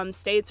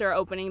states are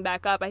opening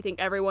back up, I think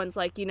everyone's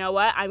like, you know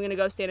what, I'm going to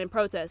go stand in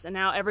protest. And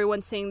now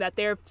everyone's seeing that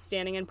they're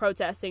standing and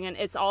protesting, and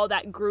it's all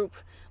that group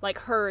like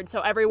herd.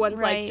 So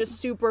everyone's like just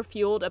super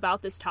fueled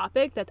about this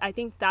topic, that I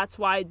think that's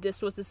why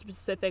this was a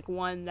specific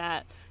one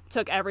that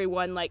took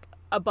everyone like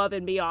above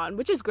and beyond,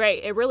 which is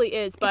great. It really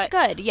is. But it's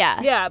good.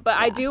 But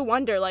I do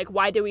wonder, like,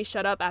 why did we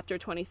shut up after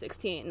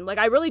 2016? Like,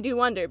 I really do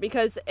wonder,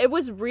 because it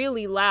was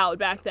really loud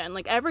back then.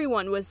 Like,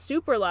 everyone was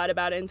super loud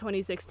about it in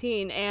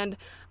 2016. And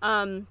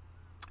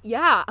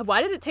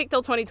why did it take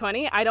till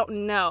 2020? I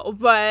don't know.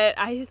 But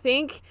I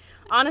think,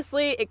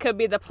 honestly, it could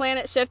be the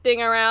planet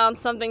shifting around,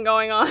 something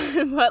going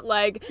on. But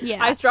like,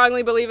 I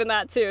strongly believe in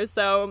that too.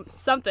 So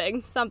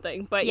something.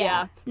 But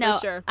no, for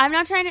sure. I'm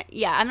not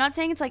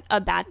saying it's like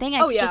a bad thing.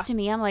 It's just, to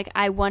me, I'm like,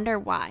 I wonder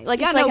why.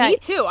 Like, it's me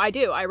too. I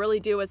do. I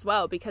really do as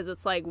well, because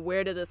it's like,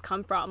 where did this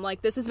come from?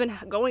 Like, this has been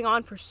going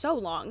on for so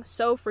long,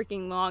 so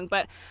freaking long.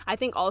 But I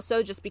think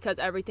also just because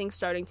everything's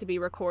starting to be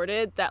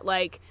recorded, that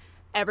like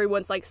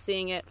everyone's like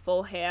seeing it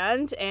full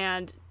hand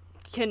and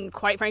can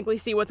quite frankly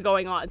see what's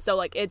going on. So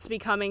like, it's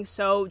becoming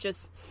so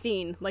just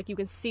seen, like you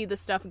can see the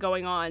stuff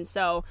going on.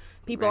 So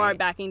people aren't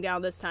backing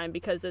down this time,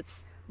 because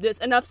it's this,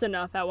 enough's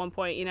enough at one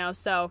point, you know.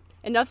 So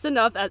enough's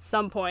enough at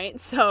some point.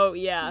 So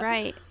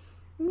right.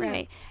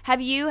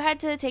 Have you had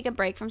to take a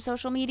break from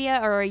social media,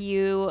 or are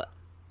you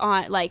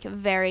on like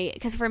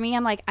because for me,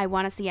 I'm like, I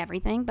want to see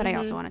everything, but I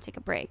also want to take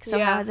a break. So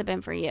how has it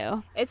been for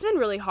you? It's been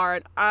really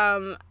hard.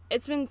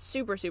 It's been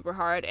super, super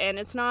hard, and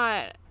it's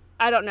not,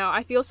 I don't know,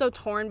 I feel so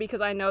torn, because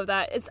I know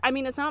that it's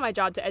not my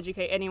job to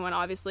educate anyone,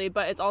 obviously,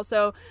 but it's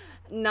also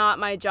not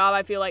my job,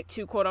 I feel like,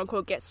 to quote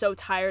unquote get so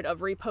tired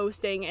of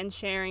reposting and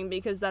sharing,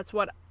 because that's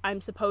what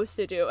I'm supposed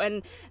to do.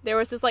 And there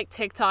was this like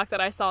TikTok that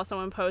I saw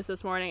someone post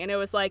this morning, and it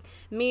was like,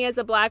 me as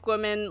a Black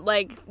woman,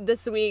 like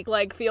this week,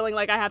 like feeling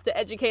like I have to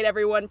educate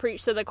everyone,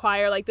 preach to the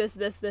choir, like this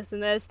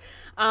and this,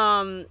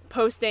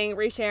 posting,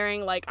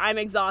 resharing, like I'm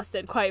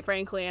exhausted, quite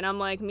frankly. And I'm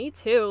like, me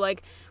too,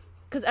 like,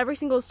 because every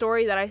single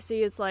story that I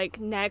see is like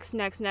next,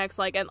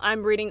 like, and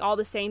I'm reading all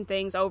the same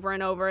things over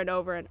and over and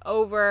over and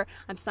over.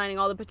 I'm signing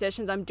all the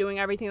petitions. I'm doing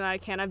everything that I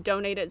can. I've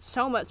donated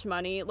so much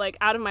money, like,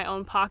 out of my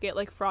own pocket,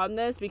 like, from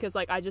this, because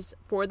like I just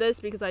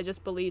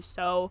believe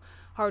so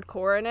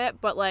hardcore in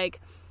it. But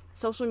like,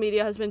 social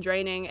media has been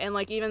draining, and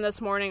like, even this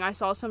morning I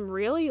saw some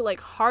really like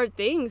hard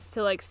things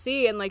to like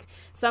see, and like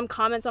some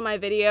comments on my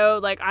video,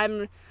 like,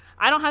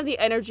 I don't have the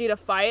energy to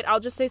fight.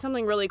 I'll just say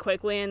something really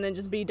quickly and then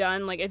just be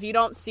done. Like, if you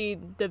don't see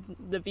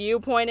the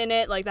viewpoint in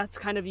it, like, that's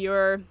kind of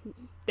your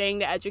thing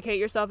to educate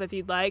yourself if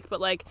you'd like.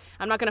 But, like,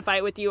 I'm not going to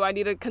fight with you. I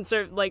need to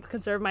conserve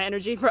my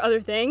energy for other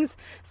things.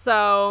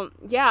 So,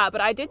 yeah.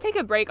 But I did take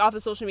a break off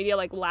of social media,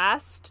 like,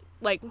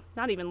 like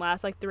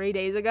 3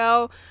 days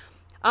ago.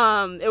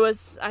 It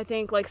was, I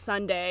think, like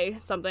Sunday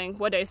something.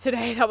 What day is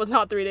today? That was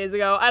not 3 days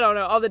ago. I don't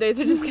know. All the days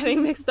are just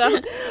getting mixed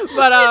up.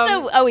 But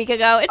it's a week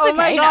ago. It's okay. Oh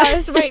my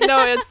gosh. Wait,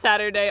 no, it's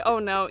Saturday. Oh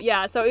no.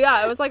 Yeah. So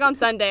yeah, it was like on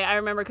Sunday. I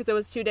remember, because it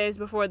was 2 days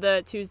before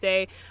the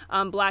Tuesday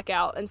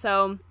blackout, and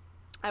so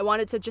I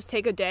wanted to just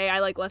take a day. I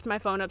like left my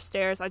phone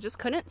upstairs. I just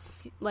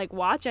couldn't like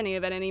watch any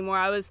of it anymore.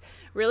 I was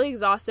really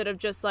exhausted of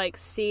just like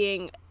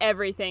seeing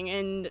everything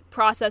and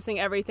processing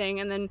everything,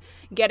 and then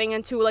getting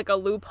into like a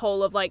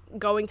loophole of like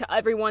going to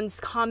everyone's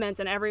comments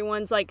and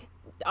everyone's like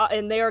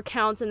in their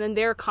accounts and then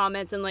their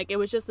comments, and like it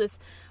was just this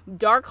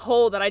dark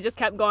hole that I just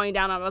kept going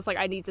down. I was like,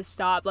 I need to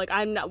stop. Like,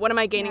 what am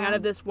I gaining out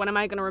of this? What am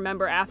I going to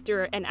remember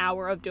after an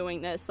hour of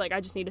doing this? Like, I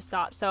just need to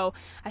stop. So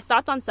I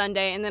stopped on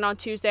Sunday, and then on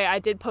Tuesday I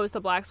did post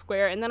the black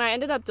square, and then I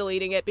ended up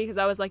deleting it because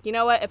I was like, you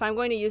know what, if I'm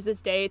going to use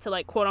this day to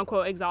like quote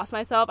unquote exhaust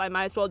myself, I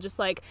might as well just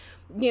like,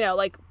 you know,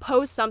 like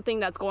post something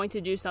that's going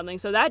to do something.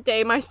 So that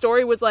day my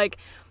story was like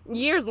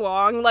years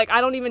long. Like,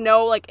 I don't even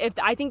know, like, if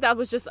I think that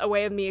was just a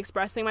way of me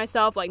expressing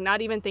myself, like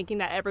not even thinking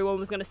that everyone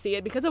was going to see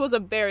it, because it was a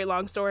very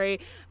long story.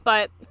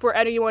 But for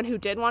anyone who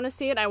did want to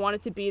see it, I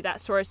wanted to be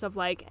that source of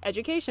like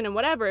education and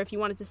whatever, if you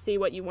wanted to see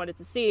what you wanted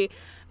to see.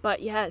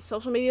 But yeah,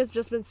 social media has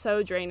just been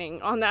so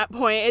draining on that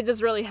point. It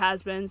just really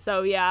has been.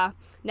 So yeah,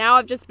 now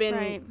I've just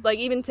been like,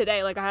 even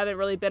today, like I haven't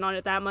really been on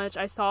it that much.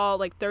 I saw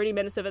like 30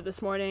 minutes of it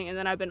this morning, and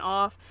then I've been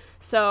off.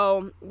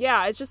 So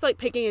yeah, it's just like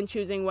picking and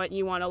choosing what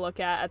you want to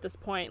look at this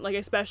point, like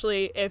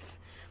especially if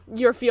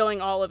you're feeling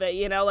all of it,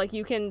 you know, like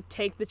you can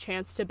take the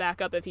chance to back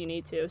up if you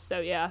need to. So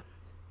yeah.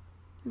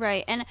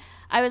 Right. And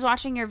I was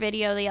watching your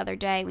video the other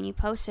day when you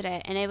posted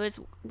it, and it was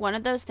one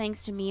of those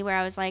things to me where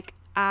I was like,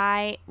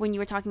 when you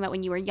were talking about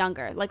when you were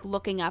younger, like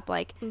looking up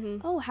like,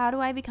 oh, how do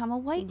I become a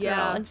white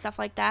girl and stuff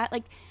like that.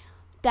 Like,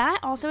 that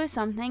also is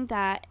something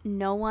that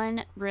no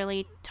one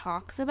really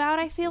talks about,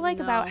 I feel like,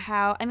 about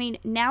how, I mean,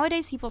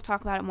 nowadays people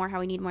talk about it more, how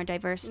we need more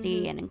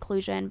diversity and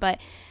inclusion, but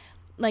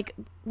like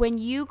when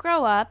you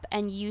grow up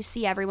and you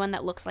see everyone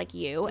that looks like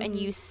you and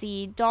you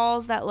see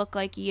dolls that look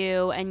like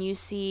you and you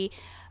see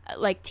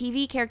like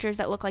TV characters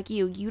that look like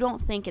you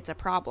don't think it's a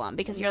problem,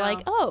 because you're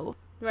like, oh,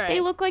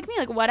 they look like me,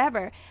 like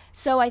whatever.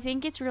 So I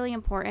think it's really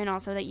important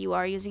also that you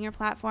are using your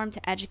platform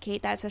to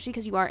educate that, especially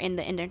because you are in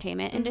the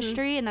entertainment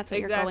industry and that's what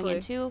you're going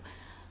into,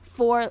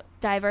 for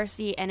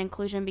diversity and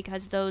inclusion,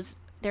 because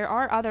there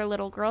are other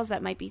little girls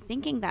that might be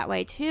thinking that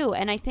way too.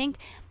 And I think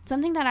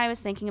something that I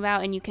was thinking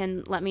about, and you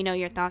can let me know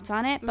your thoughts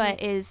on it,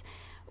 but is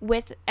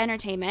with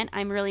entertainment,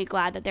 I'm really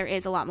glad that there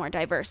is a lot more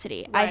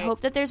diversity. I hope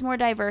that there's more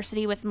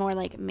diversity with more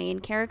like main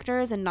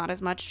characters and not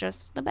as much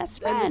just the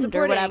best friend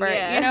or whatever,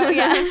 you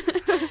know?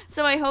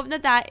 So I hope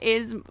that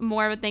is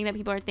more of a thing that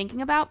people are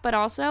thinking about. But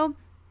also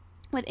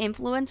with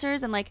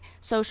influencers and like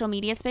social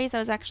media space, I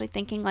was actually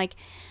thinking like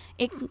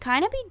it can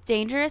kind of be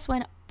dangerous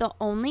when the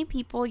only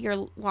people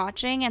you're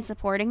watching and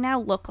supporting now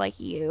look like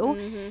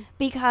you,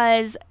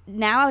 because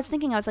now I was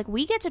like,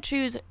 we get to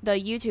choose the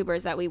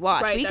YouTubers that we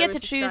watch. We get to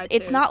choose.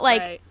 It's not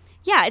like,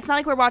 it's not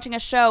like we're watching a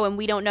show and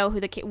we don't know who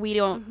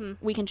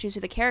we can choose who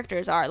the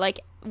characters are.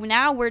 Like,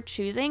 now we're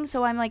choosing.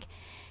 So I'm like,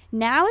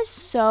 now is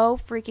so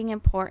freaking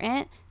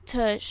important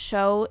to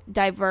show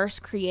diverse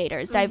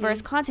creators,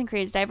 diverse content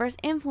creators, diverse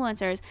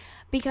influencers,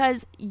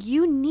 because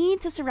you need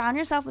to surround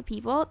yourself with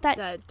people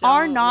that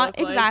are not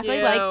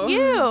exactly like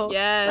you.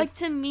 Yes. Like,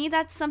 to me,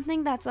 that's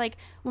something that's like,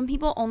 when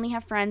people only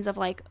have friends of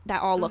like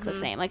that all look the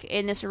same, like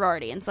in a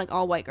sorority, and it's like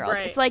all white girls.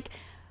 It's like,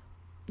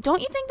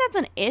 don't you think that's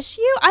an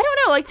issue? I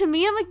don't know. Like, to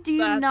me, I'm like, do you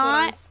not? That's what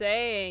I'm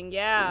saying.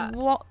 Yeah.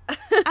 Well,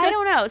 I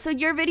don't know. So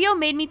your video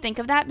made me think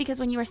of that, because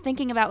when you were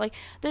thinking about like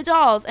the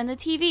dolls and the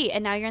TV,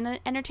 and now you're in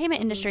the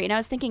entertainment industry, and I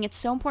was thinking it's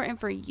so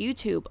important for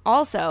YouTube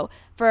also,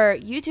 for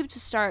YouTube to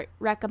start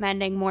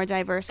recommending more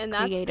diverse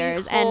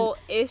creators. That's the whole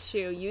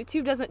issue.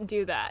 YouTube doesn't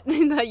do that.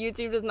 That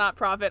YouTube does not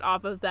profit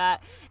off of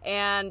that.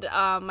 And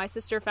my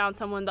sister found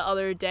someone the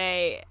other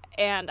day,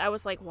 and I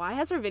was like, why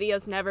has her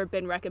videos never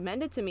been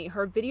recommended to me?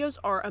 Her videos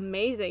are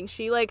amazing.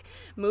 She like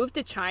moved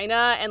to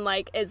China and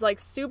like is like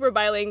super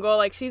bilingual.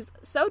 Like, she's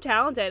so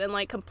talented and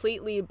like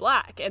completely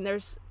black. And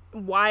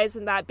why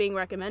isn't that being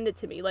recommended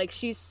to me? Like,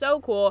 she's so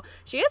cool.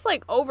 She has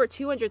like over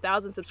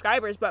 200,000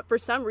 subscribers, but for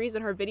some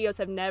reason her videos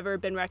have never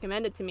been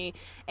recommended to me.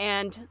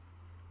 And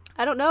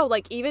I don't know,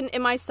 like even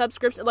in my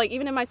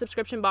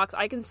subscription box,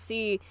 I can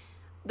see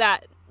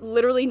that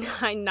literally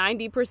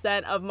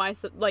 90% of my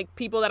like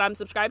people that I'm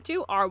subscribed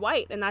to are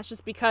white, and that's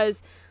just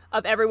because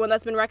of everyone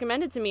that's been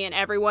recommended to me and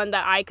everyone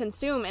that I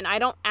consume. And I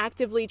don't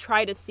actively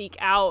try to seek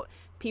out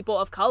people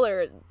of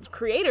color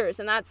creators,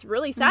 and that's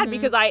really sad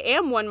because I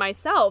am one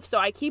myself. So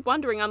I keep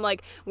wondering, I'm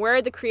like, where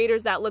are the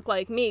creators that look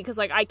like me? Because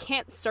like I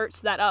can't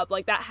search that up,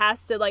 like that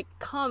has to like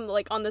come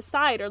like on the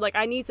side, or like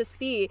I need to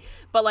see.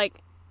 But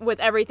like with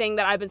everything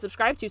that I've been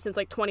subscribed to since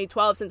like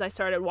 2012, since I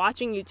started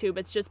watching YouTube,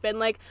 it's just been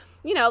like,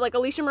 you know, like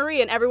Alicia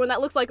Marie and everyone that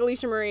looks like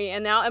Alicia Marie,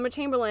 and now Emma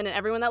Chamberlain and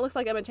everyone that looks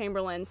like Emma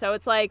Chamberlain. So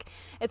it's like,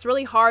 it's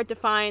really hard to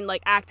find,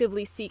 like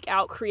actively seek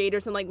out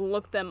creators and like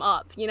look them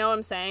up, you know what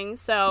I'm saying?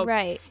 So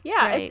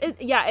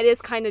it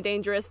is kind of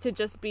dangerous to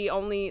just be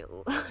only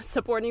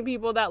supporting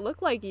people that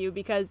look like you,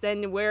 because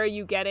then where are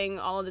you getting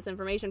all of this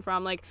information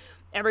from? Like,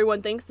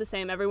 everyone thinks the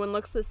same, everyone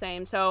looks the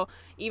same. So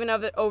even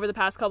over the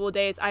past couple of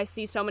days, I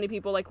see so many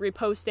people like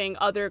reposting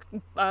other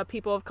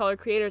people of color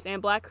creators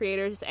and black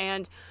creators,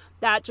 and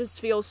that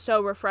just feels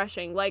so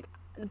refreshing. Like,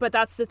 but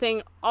that's the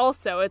thing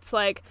also, it's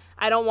like,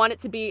 I don't want it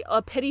to be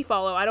a pity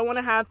follow. I don't want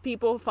to have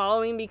people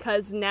following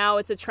because now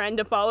it's a trend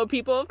to follow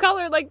people of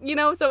color, like, you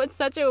know. So it's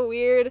such a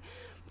weird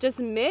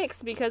just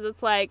mix, because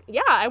it's like,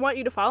 yeah, I want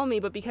you to follow me,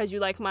 but because you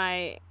like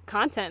my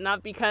content,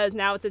 not because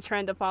now it's a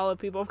trend to follow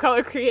people of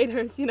color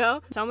creators, you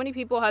know? So many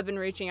people have been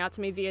reaching out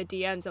to me via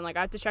DMs, and like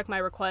I have to check my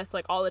requests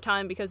like all the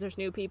time because there's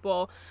new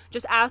people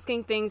just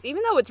asking things,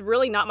 even though it's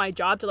really not my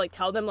job to like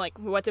tell them like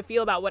what to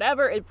feel about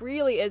whatever. It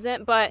really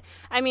isn't. But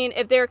I mean,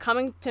 if they're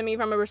coming to me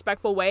from a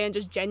respectful way and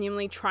just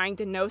genuinely trying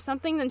to know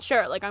something, then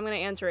sure, like I'm gonna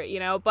answer it, you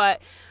know?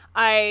 But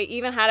I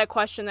even had a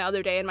question the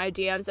other day in my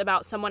DMs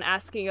about someone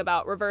asking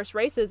about reverse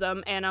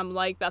racism, and I'm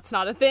like, that's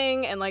not a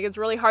thing, and like it's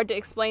really hard to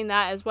explain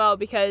that as well,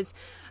 because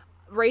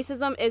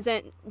racism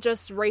isn't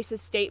just racist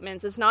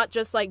statements. It's not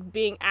just like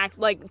being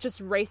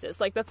just racist.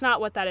 Like that's not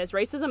what that is.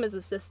 Racism is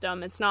a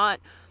system. It's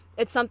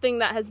something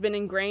that has been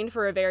ingrained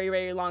for a very,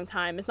 very long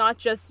time. It's not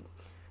just,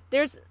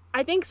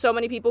 I think so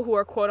many people who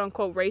are quote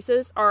unquote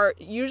racist are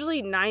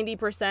usually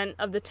 90%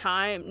 of the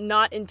time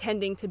not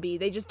intending to be.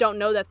 They just don't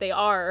know that they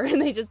are,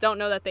 and they just don't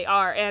know that they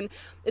are. And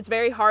it's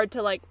very hard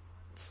to like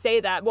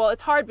say that. Well,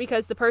 it's hard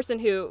because the person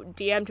who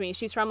DM'd me,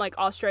 she's from like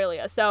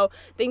Australia. So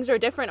things are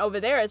different over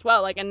there as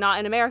well, like, and not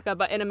in America,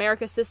 but in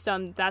America's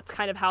system, that's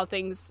kind of how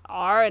things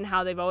are and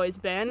how they've always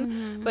been.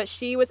 Mm-hmm. But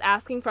she was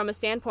asking from a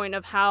standpoint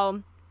of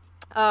how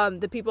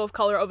the people of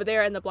color over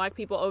there and the black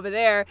people over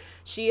there,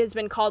 she has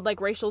been called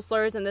like racial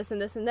slurs and this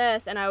and this and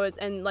this,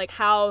 and like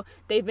how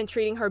they've been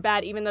treating her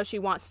bad even though she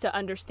wants to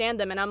understand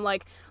them. And I'm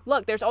like,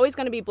 look, there's always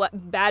going to be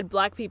bad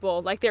black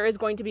people, like there is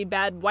going to be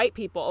bad white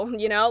people,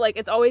 you know, like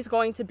it's always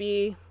going to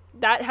be.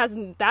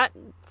 That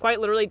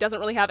quite literally doesn't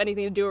really have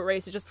anything to do with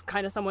race. It's just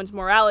kind of someone's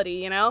morality,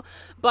 you know?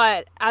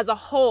 But as a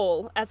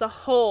whole,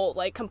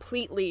 like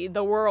completely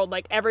the world,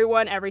 like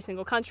everyone, every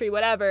single country,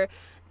 whatever,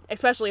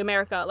 especially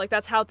America, like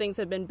that's how things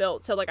have been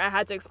built. So like I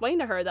had to explain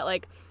to her that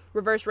like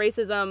reverse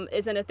racism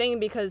isn't a thing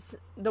because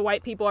the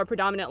white people are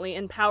predominantly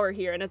in power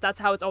here, and that's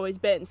how it's always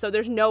been. So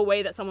there's no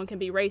way that someone can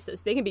be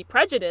racist. They can be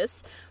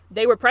prejudiced.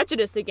 They were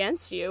prejudiced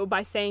against you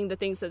by saying the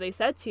things that they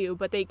said to you,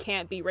 but they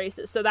can't be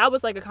racist. So that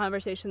was like a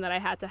conversation that I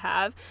had to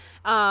have.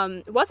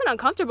 It wasn't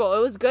uncomfortable.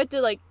 It was good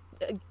to like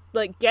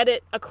get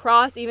it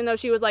across, even though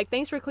she was like,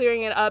 thanks for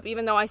clearing it up,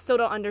 even though I still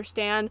don't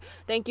understand,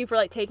 thank you for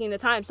like taking the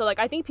time. So like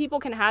I think people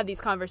can have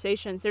these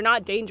conversations. They're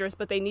not dangerous,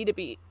 but they need to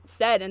be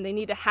said and they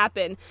need to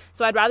happen.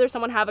 So I'd rather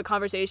someone have a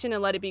conversation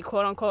and let it be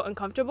quote unquote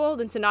uncomfortable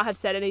than to not have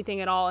said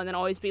anything at all and then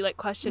always be like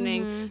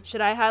questioning,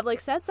 should I have like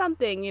said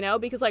something, you know?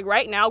 Because like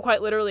right now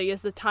quite literally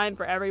is the time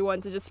for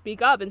everyone to just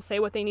speak up and say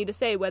what they need to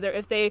say, whether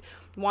if they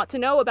want to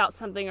know about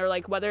something or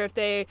like whether if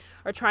they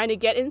are trying to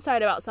get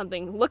insight about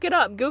something. Look it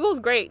up. Google's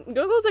great.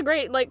 Google's a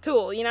great like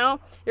tool, you know?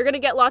 You're gonna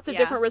get lots of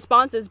different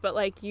responses, but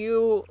like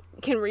you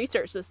can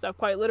research this stuff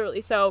quite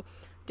literally. So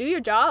do your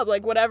job,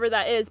 like whatever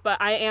that is.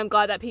 But I am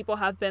glad that people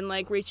have been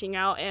like reaching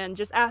out and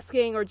just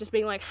asking or just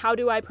being like, how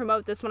do I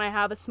promote this when I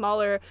have a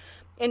smaller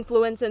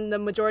influence and the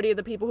majority of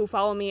the people who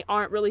follow me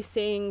aren't really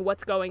seeing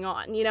what's going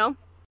on, you know?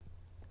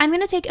 I'm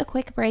going to take a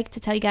quick break to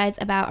tell you guys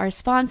about our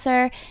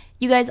sponsor.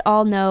 You guys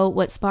all know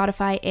what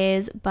Spotify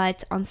is,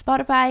 but on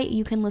Spotify,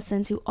 you can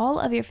listen to all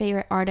of your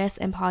favorite artists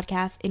and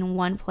podcasts in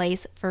one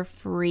place for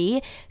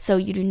free. So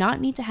you do not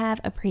need to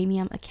have a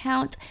premium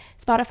account.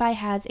 Spotify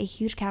has a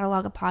huge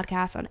catalog of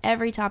podcasts on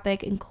every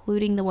topic,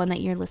 including the one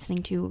that you're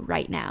listening to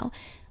right now.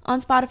 On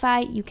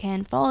Spotify, you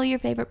can follow your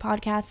favorite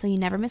podcast so you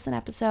never miss an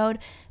episode.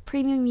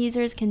 Premium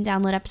users can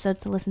download episodes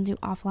to listen to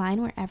offline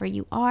wherever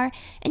you are,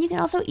 and you can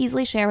also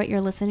easily share what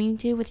you're listening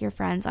to with your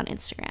friends on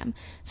Instagram.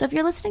 So if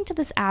you're listening to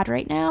this ad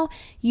right now,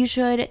 you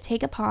should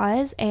take a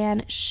pause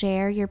and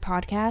share your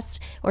podcast,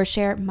 or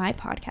share my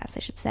podcast,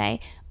 I should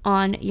say,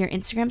 on your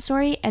Instagram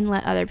story and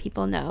let other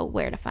people know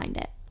where to find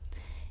it.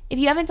 If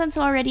you haven't done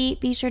so already,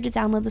 be sure to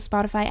download the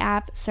Spotify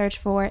app, search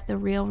for The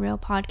Real Real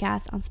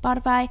Podcast on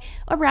Spotify,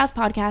 or browse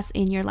podcasts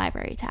in your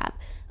library tab.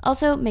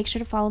 Also, make sure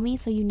to follow me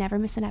so you never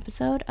miss an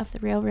episode of The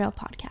Real Real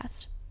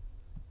Podcast.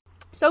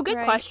 So good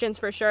questions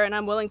for sure, and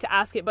I'm willing to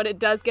ask it, but it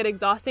does get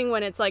exhausting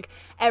when it's like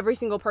every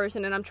single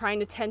person and I'm trying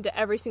to tend to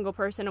every single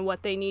person and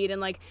what they need and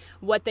like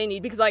what they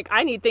need, because like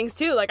I need things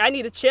too, like I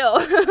need to chill,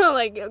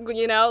 like,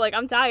 you know, like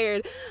I'm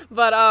tired,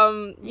 but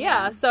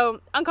yeah,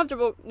 so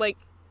uncomfortable like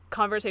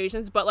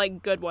conversations, but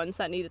like good ones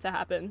that needed to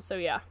happen. So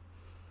yeah.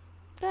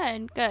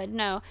 Good.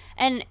 No.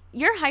 And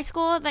your high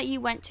school that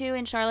you went to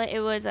in Charlotte,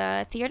 it was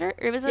a theater?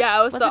 It was the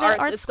arts.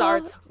 It's the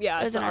arts.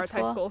 Yeah, it's an arts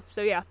high school.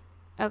 So yeah.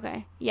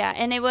 Okay. Yeah,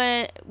 and it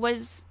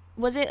was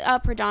it a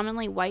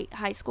predominantly white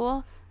high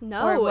school?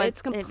 No,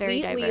 it's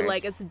completely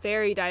like it's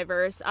very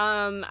diverse.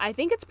 I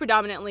think it's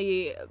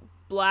predominantly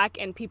Black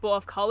and people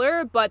of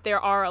color, but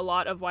there are a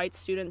lot of white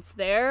students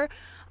there.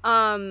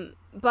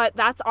 But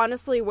that's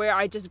honestly where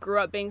I just grew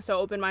up being so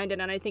open-minded,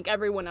 and I think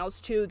everyone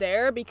else too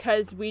there,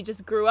 because we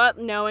just grew up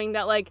knowing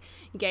that like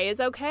gay is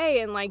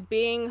okay and like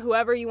being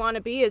whoever you want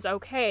to be is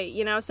okay,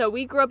 you know? So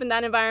we grew up in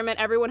that environment.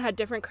 Everyone had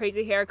different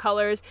crazy hair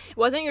colors. It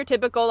wasn't your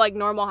typical like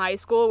normal high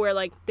school where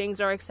like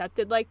things are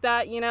accepted like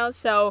that, you know?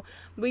 So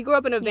we grew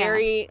up in a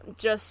very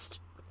just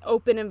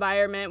open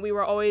environment. We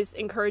were always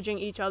encouraging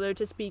each other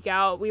to speak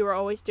out. We were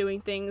always doing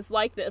things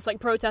like this, like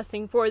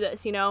protesting for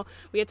this, you know?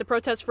 We had to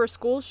protest for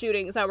school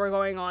shootings that were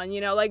going on,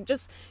 you know, like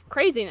just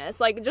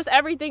craziness, like just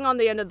everything on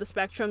the end of the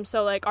spectrum.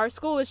 So like our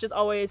school was just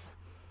always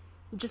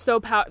just so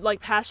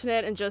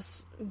passionate and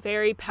just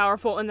very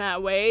powerful in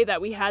that way,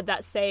 that we had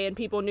that say and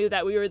people knew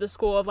that we were the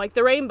school of like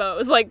the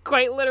rainbows, like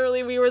quite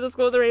literally we were the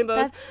school of the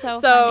rainbows. That's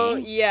so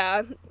funny.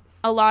 Yeah,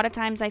 a lot of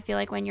times I feel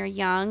like when you're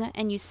young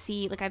and you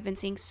see, like, I've been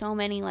seeing so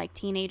many like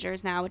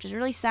teenagers now, which is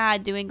really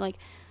sad, doing like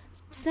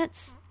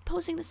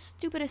posting the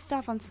stupidest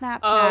stuff on Snapchat.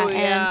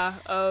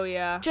 Oh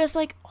yeah, just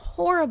like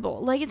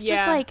horrible. Like, it's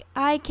just like,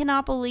 I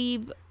cannot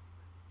believe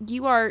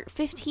you are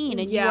 15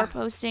 and you are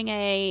posting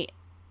a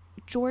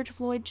George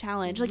Floyd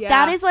challenge. Like,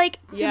 that is like,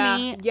 to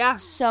me,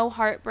 so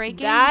heartbreaking.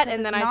 That,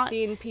 and then I've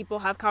seen people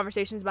have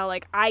conversations about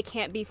like, I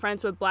can't be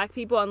friends with black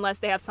people unless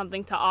they have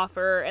something to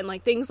offer, and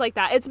like things like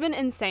that. It's been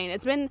insane.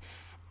 It's been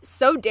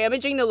so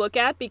damaging to look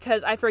at,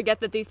 because I forget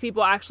that these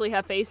people actually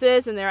have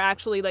faces and they're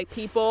actually like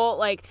people.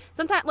 Like,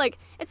 sometimes, like,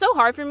 it's so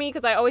hard for me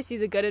because I always see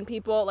the good in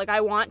people. Like, I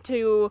want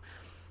to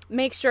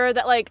make sure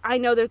that, like, I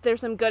know that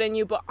there's some good in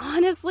you, but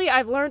honestly,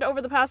 I've learned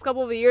over the past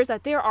couple of years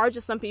that there are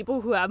just some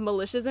people who have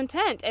malicious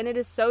intent, and it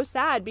is so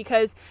sad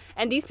because,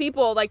 and these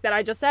people, like, that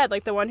I just said,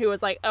 like, the one who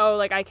was like, oh,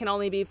 like, I can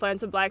only be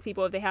friends with black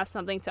people if they have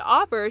something to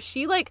offer,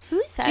 she, like,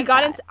 who says she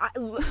got that?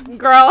 into,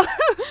 girl,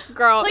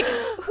 like,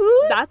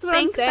 who that's what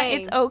thinks I'm saying.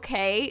 that it's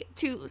okay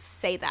to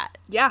say that?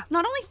 Yeah.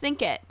 Not only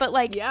think it, but,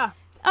 like, yeah.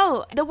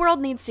 Oh, the world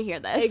needs to hear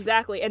this.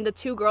 Exactly. And the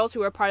two girls who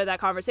were part of that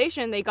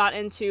conversation, they got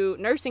into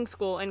nursing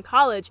school in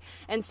college.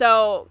 And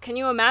so can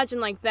you imagine,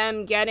 like,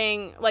 them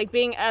getting, like,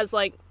 being as,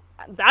 like,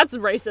 that's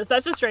racist.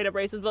 That's just straight up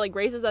racist. But, like,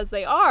 racist as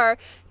they are,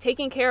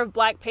 taking care of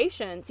black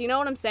patients. You know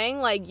what I'm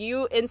saying? Like,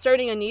 you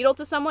inserting a needle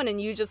to someone and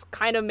you just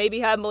kind of maybe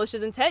have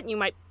malicious intent. You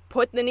might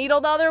put the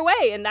needle the other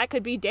way, and that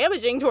could be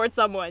damaging towards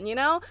someone, you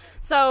know?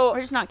 So,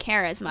 or just not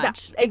care as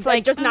much. It's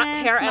like just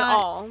not care at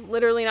all.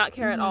 Literally not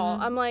care at all.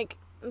 I'm like,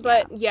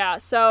 but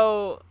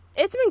so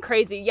it's been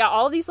crazy. Yeah,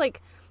 all these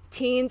like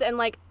teens, and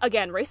like,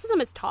 again, racism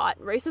is taught.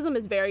 Racism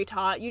is very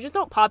taught. You just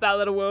don't pop out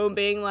of the womb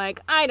being like,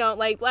 I don't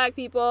like black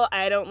people,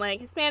 I don't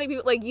like Hispanic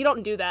people. Like, you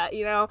don't do that,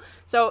 you know?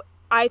 So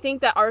I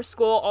think that our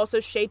school also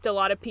shaped a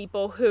lot of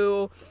people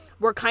who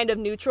were kind of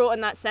neutral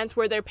in that sense,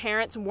 where their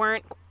parents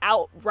weren't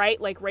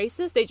outright like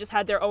racist. They just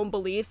had their own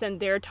beliefs,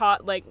 and they're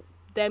taught like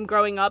them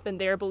growing up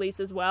and their beliefs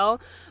as well.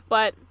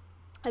 But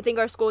I think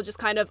our school just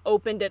kind of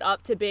opened it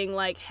up to being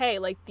like, hey,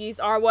 like, these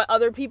are what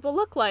other people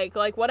look like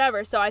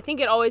whatever. So I think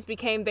it always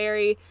became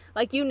very,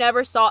 like, you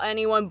never saw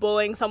anyone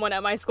bullying someone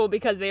at my school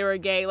because they were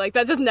gay. Like,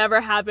 that just never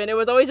happened. It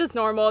was always just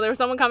normal. There was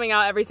someone coming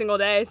out every single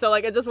day. So,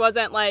 like, it just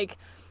wasn't, like,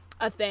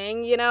 a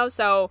thing, you know?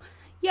 So,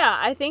 yeah,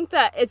 I think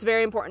that it's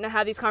very important to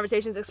have these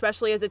conversations,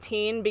 especially as a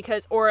teen,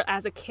 or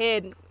as a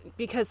kid,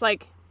 because,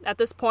 like, at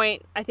this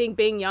point, I think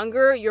being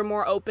younger, you're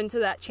more open to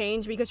that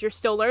change because you're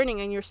still learning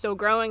and you're still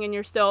growing and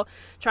you're still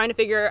trying to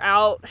figure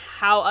out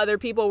how other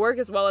people work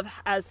as well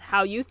as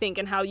how you think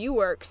and how you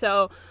work.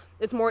 So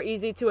it's more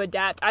easy to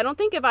adapt. I don't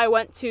think if I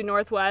went to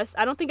Northwest,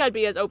 I don't think I'd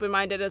be as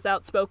open-minded, as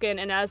outspoken,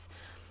 and as,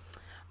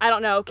 I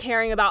don't know,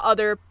 caring about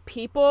other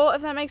people,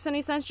 if that makes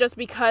any sense, just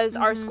because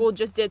our school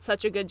just did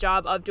such a good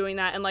job of doing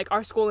that. And like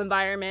our school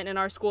environment and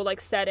our school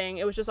like setting,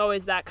 it was just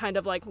always that kind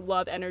of like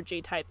love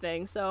energy type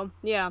thing. So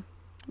yeah.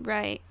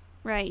 Right.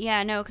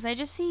 Yeah, no, because I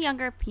just see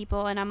younger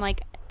people and I'm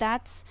like,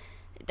 that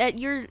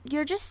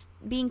you're just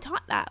being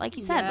taught that, like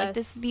you said, like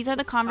these are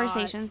the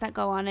conversations that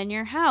go on in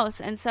your house.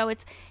 And so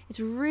it's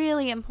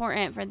really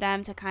important for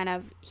them to kind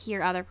of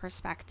hear other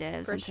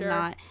perspectives to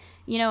not,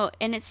 you know,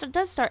 and it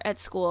does start at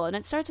school, and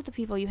it starts with the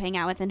people you hang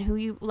out with and who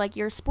you, like,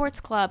 your sports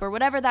club or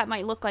whatever that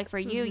might look like for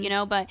you, you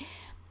know, but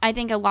I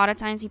think a lot of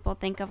times people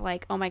think of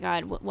like, oh my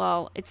God,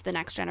 well, it's the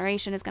next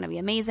generation is going to be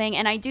amazing.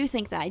 And I do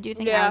think that. I do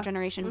think our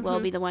generation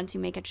will be the one to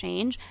make a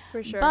change.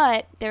 For sure.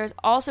 But there's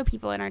also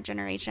people in our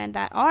generation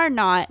that are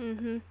not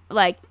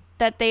like,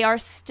 that they are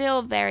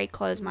still very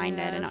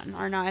closed-minded and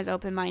are not as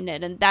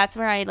open-minded. And that's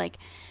where I like,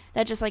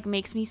 that just like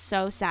makes me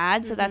so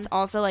sad. So that's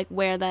also like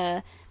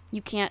where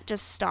you can't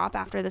just stop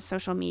after the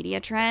social media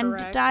trend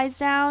dies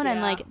down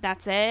and like,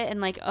 that's it. And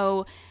like,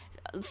 oh,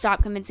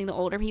 stop convincing the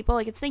older people.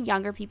 Like, it's the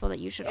younger people that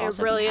you should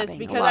also be having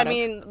because I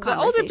mean, the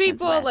older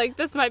people with. Like,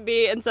 this might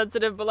be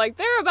insensitive, but like,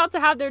 they're about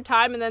to have their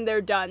time and then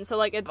they're done. So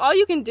like, if all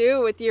you can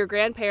do with your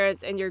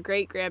grandparents and your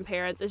great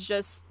grandparents is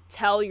just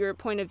tell your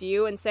point of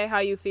view and say how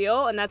you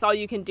feel, and that's all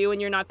you can do,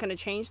 and you're not going to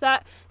change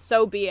that,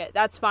 so be it.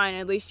 That's fine.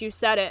 At least you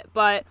said it.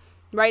 But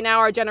right now,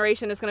 our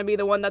generation is going to be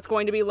the one that's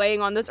going to be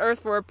laying on this earth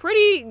for a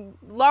pretty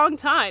long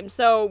time.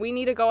 So we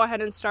need to go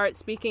ahead and start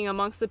speaking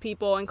amongst the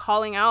people and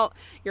calling out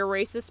your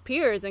racist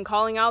peers and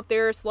calling out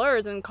their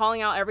slurs and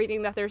calling out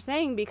everything that they're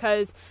saying,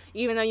 because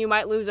even though you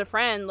might lose a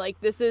friend, like,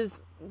 this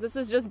is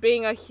just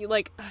being a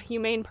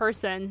humane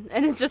person,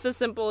 and it's just as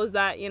simple as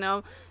that, you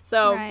know?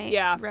 So,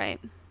 yeah,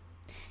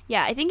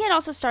 I think it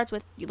also starts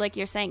with, like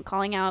you're saying,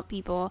 calling out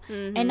people,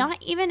 and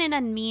not even in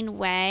a mean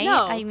way.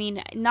 No. I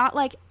mean, not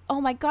like, oh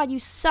my God, you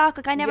suck,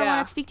 like, I never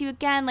want to speak to you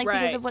again, like,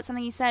 because of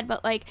something you said.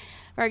 But like,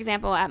 for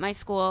example, at my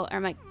school,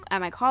 or at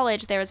my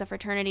college, there was a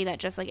fraternity that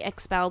just like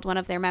expelled one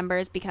of their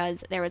members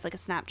because there was like a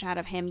Snapchat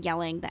of him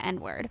yelling the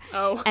N-word.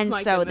 Oh, and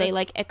so goodness. They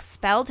like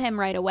expelled him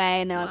right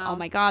away, and they're like, oh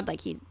my God,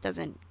 like, he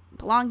doesn't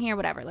belong here,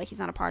 whatever. Like, he's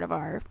not a part of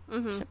our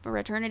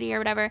fraternity or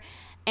whatever.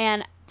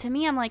 And to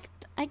me, I'm like,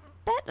 I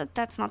bet that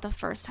that's not the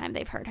first time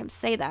they've heard him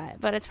say that,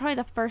 but it's probably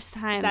the first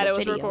time that it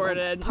was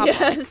recorded.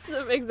 Yes,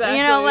 exactly.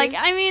 You know, like,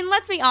 I mean,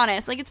 let's be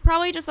honest. Like, it's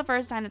probably just the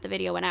first time that the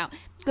video went out.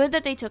 Good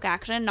that they took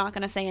action. Not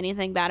going to say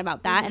anything bad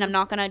about that, and I'm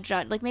not going to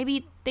judge. Like,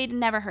 maybe they'd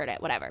never heard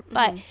it, whatever.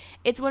 But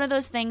it's one of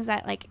those things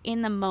that, like,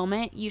 in the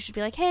moment, you should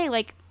be like, hey,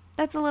 like,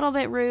 that's a little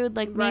bit rude.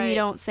 Like, maybe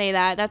don't say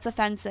that. That's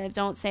offensive.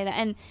 Don't say that.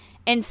 And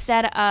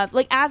instead of,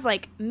 like, as,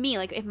 like, me,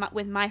 like, if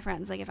with my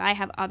friends, like, if I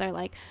have other,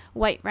 like,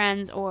 white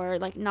friends or,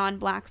 like,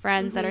 non-black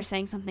friends that are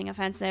saying something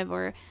offensive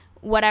or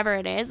whatever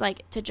it is,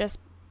 like, to just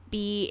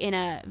be in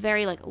a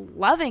very, like,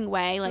 loving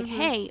way, like,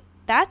 hey,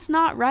 that's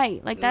not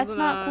right. Like, that's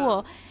not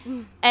cool.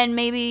 And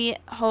maybe,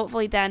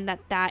 hopefully, then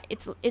that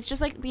it's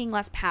just, like, being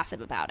less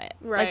passive about it.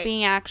 Right. Like,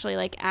 being actually,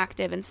 like,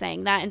 active and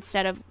saying that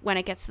instead of when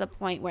it gets to the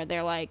point where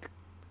they're, like,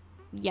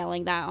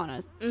 yelling that on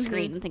a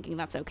screen and thinking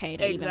that's okay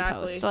to even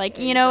post. So, like,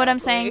 you know what I'm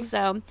saying?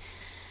 So,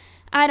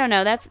 I don't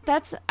know.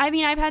 That's I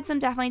mean, I've had some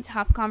definitely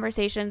tough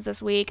conversations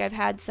this week. I've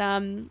had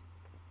some,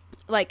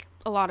 like,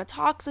 a lot of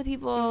talks with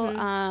people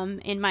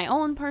in my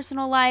own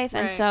personal life.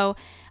 And so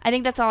I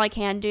think that's all I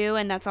can do.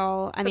 And that's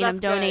all, I mean, I'm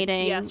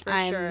donating. Yes, for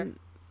sure.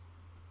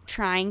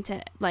 Trying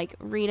to, like,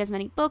 read as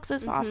many books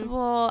as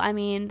possible. I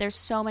mean, there's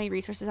so many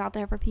resources out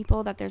there for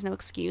people that there's no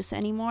excuse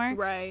anymore.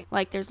 Right.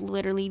 Like, there's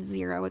literally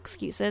zero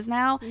excuses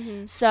now.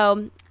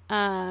 So,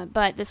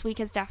 but this week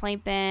has definitely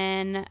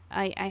been,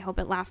 I hope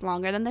it lasts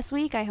longer than this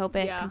week. I hope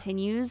it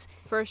continues.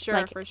 For sure,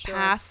 like,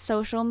 past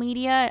social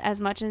media as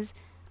much as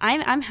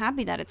I'm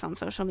happy that it's on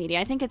social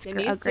media. I think it's a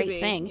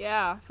great thing.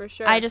 Yeah, for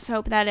sure. I just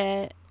hope that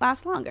it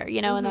lasts longer,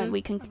 you know, and that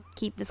we can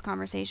keep this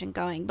conversation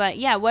going. But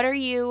yeah, what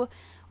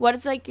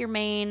is, like, your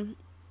main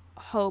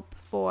hope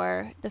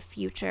for the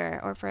future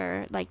or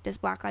for, like, this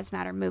Black Lives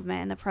Matter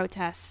movement and the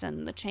protests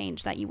and the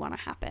change that you want to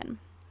happen?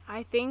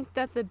 I think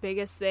that the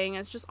biggest thing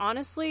is just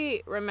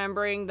honestly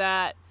remembering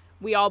that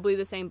we all bleed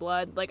the same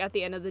blood. Like, at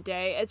the end of the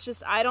day, it's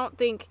just, I don't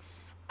think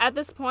at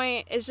this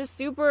point it's just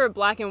super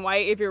black and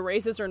white if you're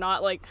racist or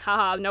not. Like,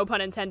 haha, no pun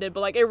intended,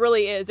 but, like, it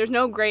really is. There's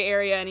no gray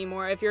area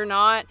anymore. If you're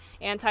not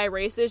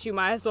anti-racist, you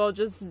might as well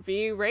just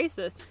be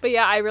racist. But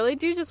yeah, I really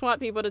do just want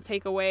people to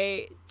take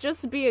away,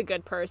 just be a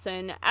good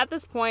person. At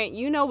this point,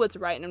 you know what's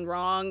right and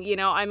wrong. You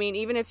know, I mean,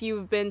 even if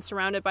you've been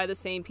surrounded by the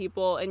same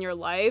people in your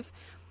life,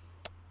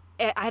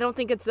 I don't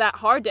think it's that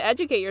hard to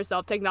educate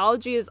yourself.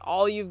 Technology is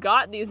all you've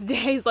got these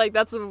days. Like,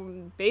 that's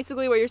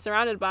basically what you're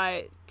surrounded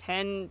by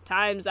 10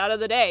 times out of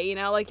the day, you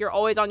know? Like, you're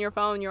always on your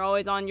phone, you're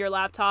always on your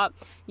laptop.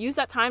 Use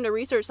that time to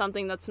research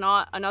something that's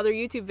not another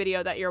YouTube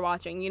video that you're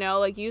watching, you know?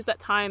 Like, use that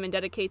time and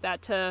dedicate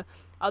that to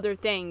other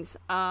things.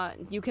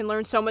 You can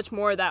learn so much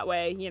more that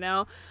way, you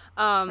know?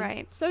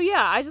 Right. So,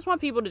 yeah, I just want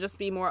people to just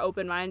be more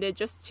open-minded,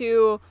 just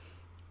to,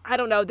 I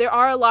don't know, there's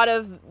a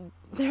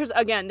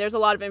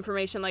lot of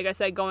information, like I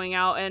said, going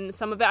out, and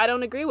some of it I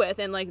don't agree with,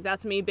 and, like,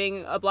 that's me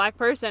being a black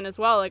person as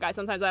well. Like,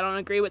 sometimes I don't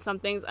agree with some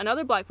things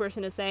another black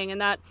person is saying,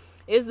 and that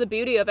is the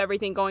beauty of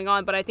everything going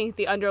on. But I think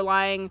the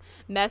underlying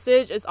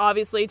message is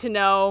obviously to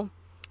know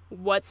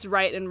what's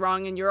right and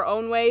wrong in your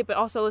own way, but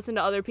also listen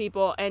to other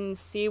people and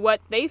see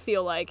what they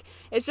feel like.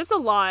 It's just a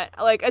lot.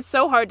 Like, it's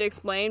so hard to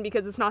explain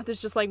because it's not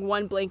just like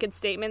one blanket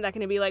statement that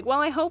can be like, well,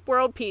 I hope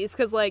world peace,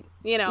 because, like,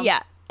 you know,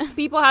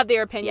 people have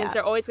their opinions.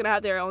 They're always going to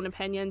have their own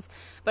opinions,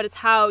 but it's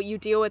how you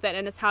deal with it,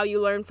 and it's how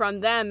you learn from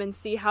them and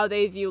see how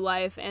they view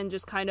life, and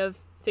just kind of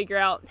figure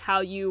out how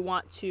you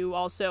want to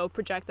also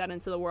project that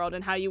into the world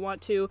and how you want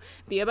to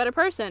be a better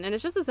person. And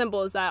it's just as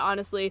simple as that,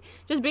 honestly.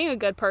 Just being a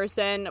good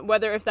person,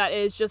 whether if that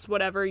is just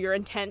whatever your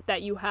intent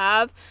that you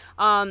have,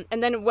 and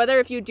then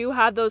whether if you do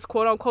have those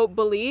quote-unquote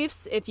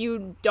beliefs, if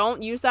you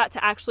don't use that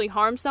to actually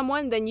harm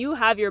someone, then you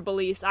have your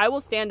beliefs. I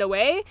will stand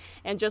away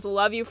and just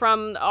love you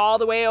from all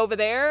the way over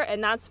there,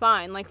 and that's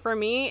fine. Like, for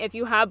me, if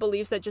you have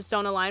beliefs that just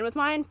don't align with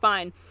mine,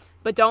 fine.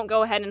 But don't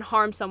go ahead and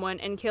harm someone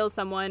and kill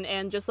someone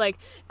and just, like,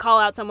 call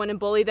out someone and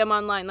bully them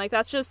online. Like,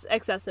 that's just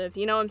excessive.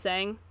 You know what I'm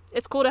saying?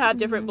 It's cool to have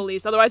different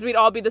beliefs. Otherwise, we'd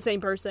all be the same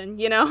person,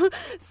 you know?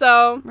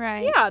 So,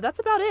 yeah,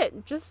 that's about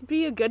it. Just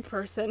be a good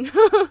person.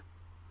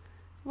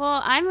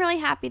 Well, I'm really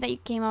happy that you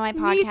came on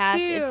my podcast.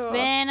 Me too. It's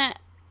been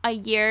a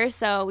year,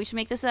 so we should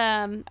make this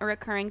a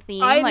recurring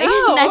theme. I like,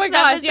 know. Next oh my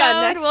gosh, episode,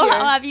 yeah, next we'll year.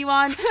 have you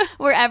on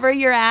wherever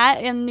you're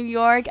at in New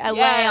York, LA,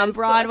 Yes. on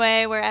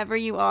Broadway, wherever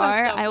you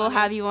are. That's so I will funny.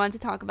 have you on to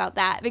talk about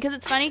that, because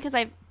it's funny because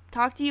I've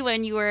talked to you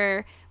when you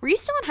were you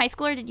still in high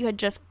school, or did you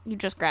just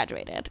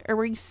graduated, or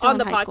were you still On in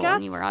the high school podcast?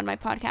 when you were on my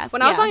podcast?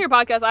 When I was on your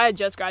podcast, I had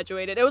just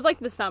graduated. It was like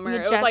the summer. You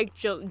It was like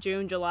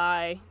June,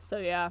 July. So,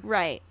 yeah.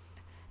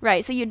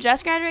 Right, so you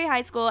just graduated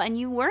high school, and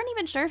you weren't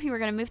even sure if you were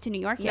going to move to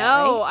New York yet,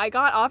 No, right? I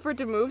got offered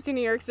to move to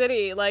New York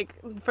City, like,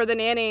 for the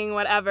nannying,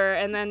 whatever,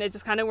 and then it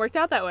just kind of worked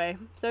out that way.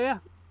 So, yeah.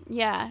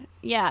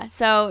 Yeah.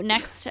 So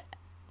next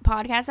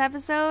podcast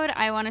episode,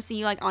 I want to see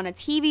you like on a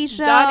TV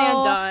show. Done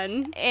and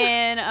done.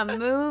 In a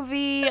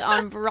movie,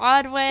 on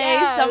Broadway,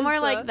 yes.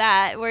 somewhere like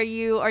that, where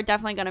you are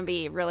definitely going to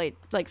be really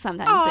like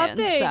sometime soon.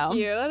 Thank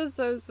you. That is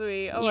so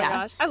sweet. Oh my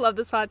gosh. I love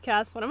this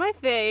podcast. One of my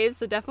faves.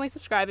 So definitely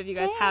subscribe if you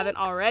guys haven't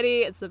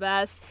already. It's the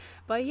best.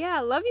 But yeah, I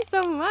love you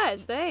so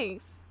much.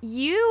 Thanks.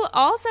 You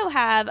also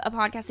have a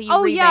podcast that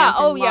you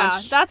revamped and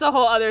launched. That's a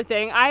whole other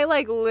thing. I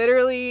like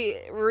literally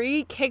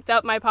re-kicked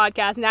up my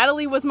podcast.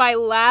 Natalie was my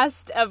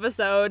last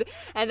episode,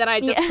 and then I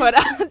just put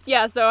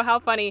out, so how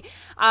funny.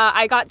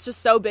 I got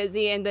just so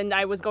busy, and then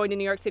I was going to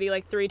New York City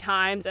like 3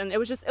 times, and it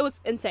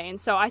was insane.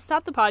 So I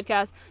stopped the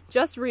podcast,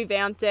 just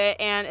revamped it,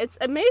 and it's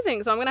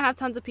amazing. So I'm gonna have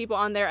tons of people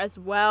on there as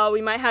well.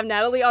 We might have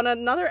Natalie on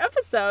another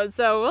episode,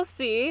 so we'll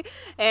see.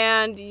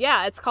 And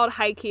yeah, it's called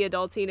High Key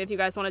Adulting. If you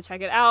guys want to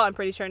check it out, I'm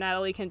pretty sure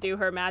Natalie can do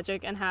her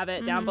magic and have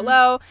it down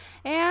below.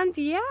 And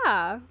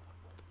yeah,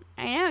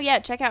 I know. Yeah,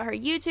 check out her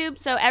YouTube.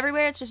 So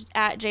everywhere it's just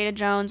at Jada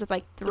Jones with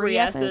like 3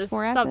 S's,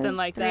 4 S's, something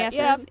like 3 that.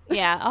 S's.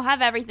 Yeah, I'll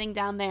have everything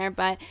down there.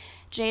 But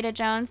Jada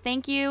Jones,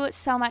 thank you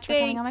so much for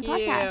coming on my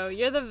podcast.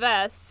 You're the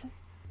best.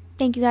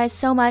 Thank you guys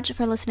so much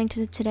for listening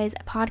to today's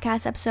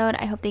podcast episode.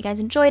 I hope that you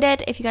guys enjoyed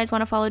it. If you guys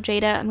want to follow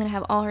Jada, I'm going to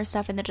have all her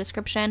stuff in the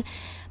description.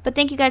 But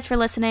thank you guys for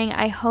listening.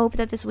 I hope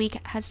that this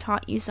week has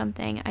taught you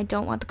something. I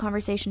don't want the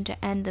conversation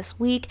to end this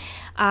week.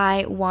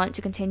 I want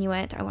to continue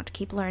it. I want to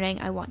keep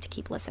learning. I want to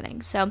keep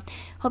listening. So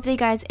hope that you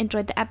guys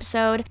enjoyed the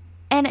episode.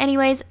 And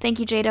anyways, thank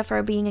you, Jada,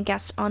 for being a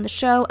guest on the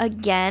show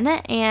again.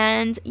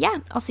 And yeah,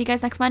 I'll see you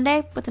guys next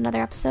Monday with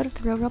another episode of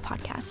the Real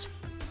Podcast.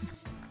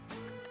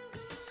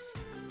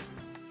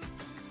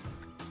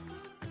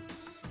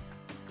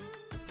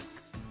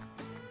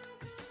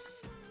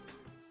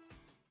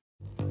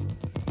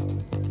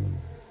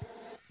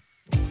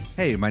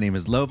 Hey, my name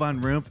is Lovan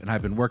Rumpf, and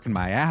I've been working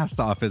my ass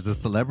off as a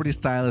celebrity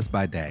stylist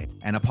by day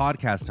and a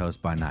podcast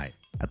host by night.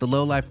 At the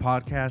Low Life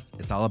Podcast,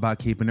 it's all about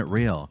keeping it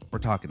real. We're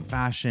talking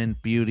fashion,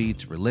 beauty,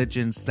 to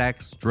religion,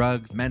 sex,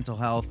 drugs, mental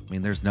health. I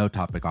mean, there's no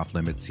topic off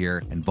limits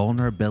here, and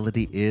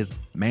vulnerability is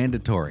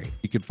mandatory.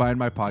 You can find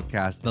my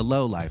podcast, The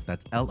Low Life,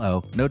 that's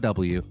L-O, no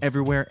W,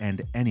 everywhere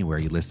and anywhere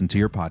you listen to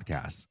your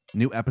podcasts.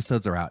 New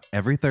episodes are out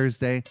every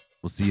Thursday.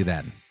 We'll see you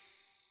then.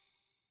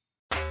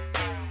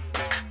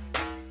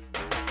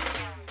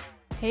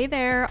 Hey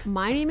there,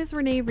 my name is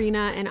Renee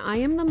Rena, and I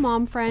am the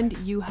mom friend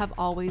you have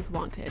always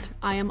wanted.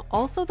 I am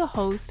also the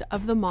host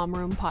of the Mom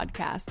Room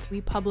podcast.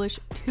 We publish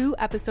 2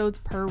 episodes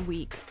per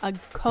week, a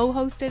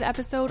co-hosted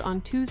episode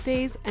on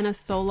Tuesdays and a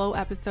solo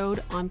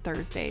episode on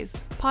Thursdays.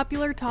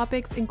 Popular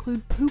topics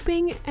include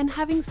pooping and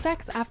having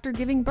sex after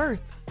giving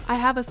birth. I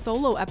have a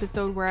solo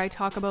episode where I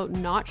talk about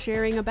not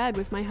sharing a bed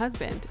with my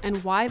husband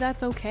and why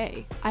that's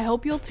okay. I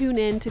hope you'll tune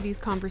in to these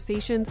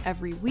conversations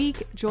every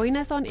week. Join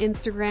us on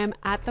Instagram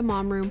at the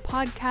Mom Room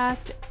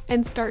Podcast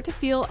and start to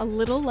feel a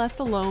little less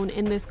alone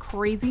in this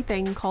crazy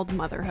thing called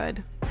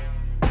motherhood.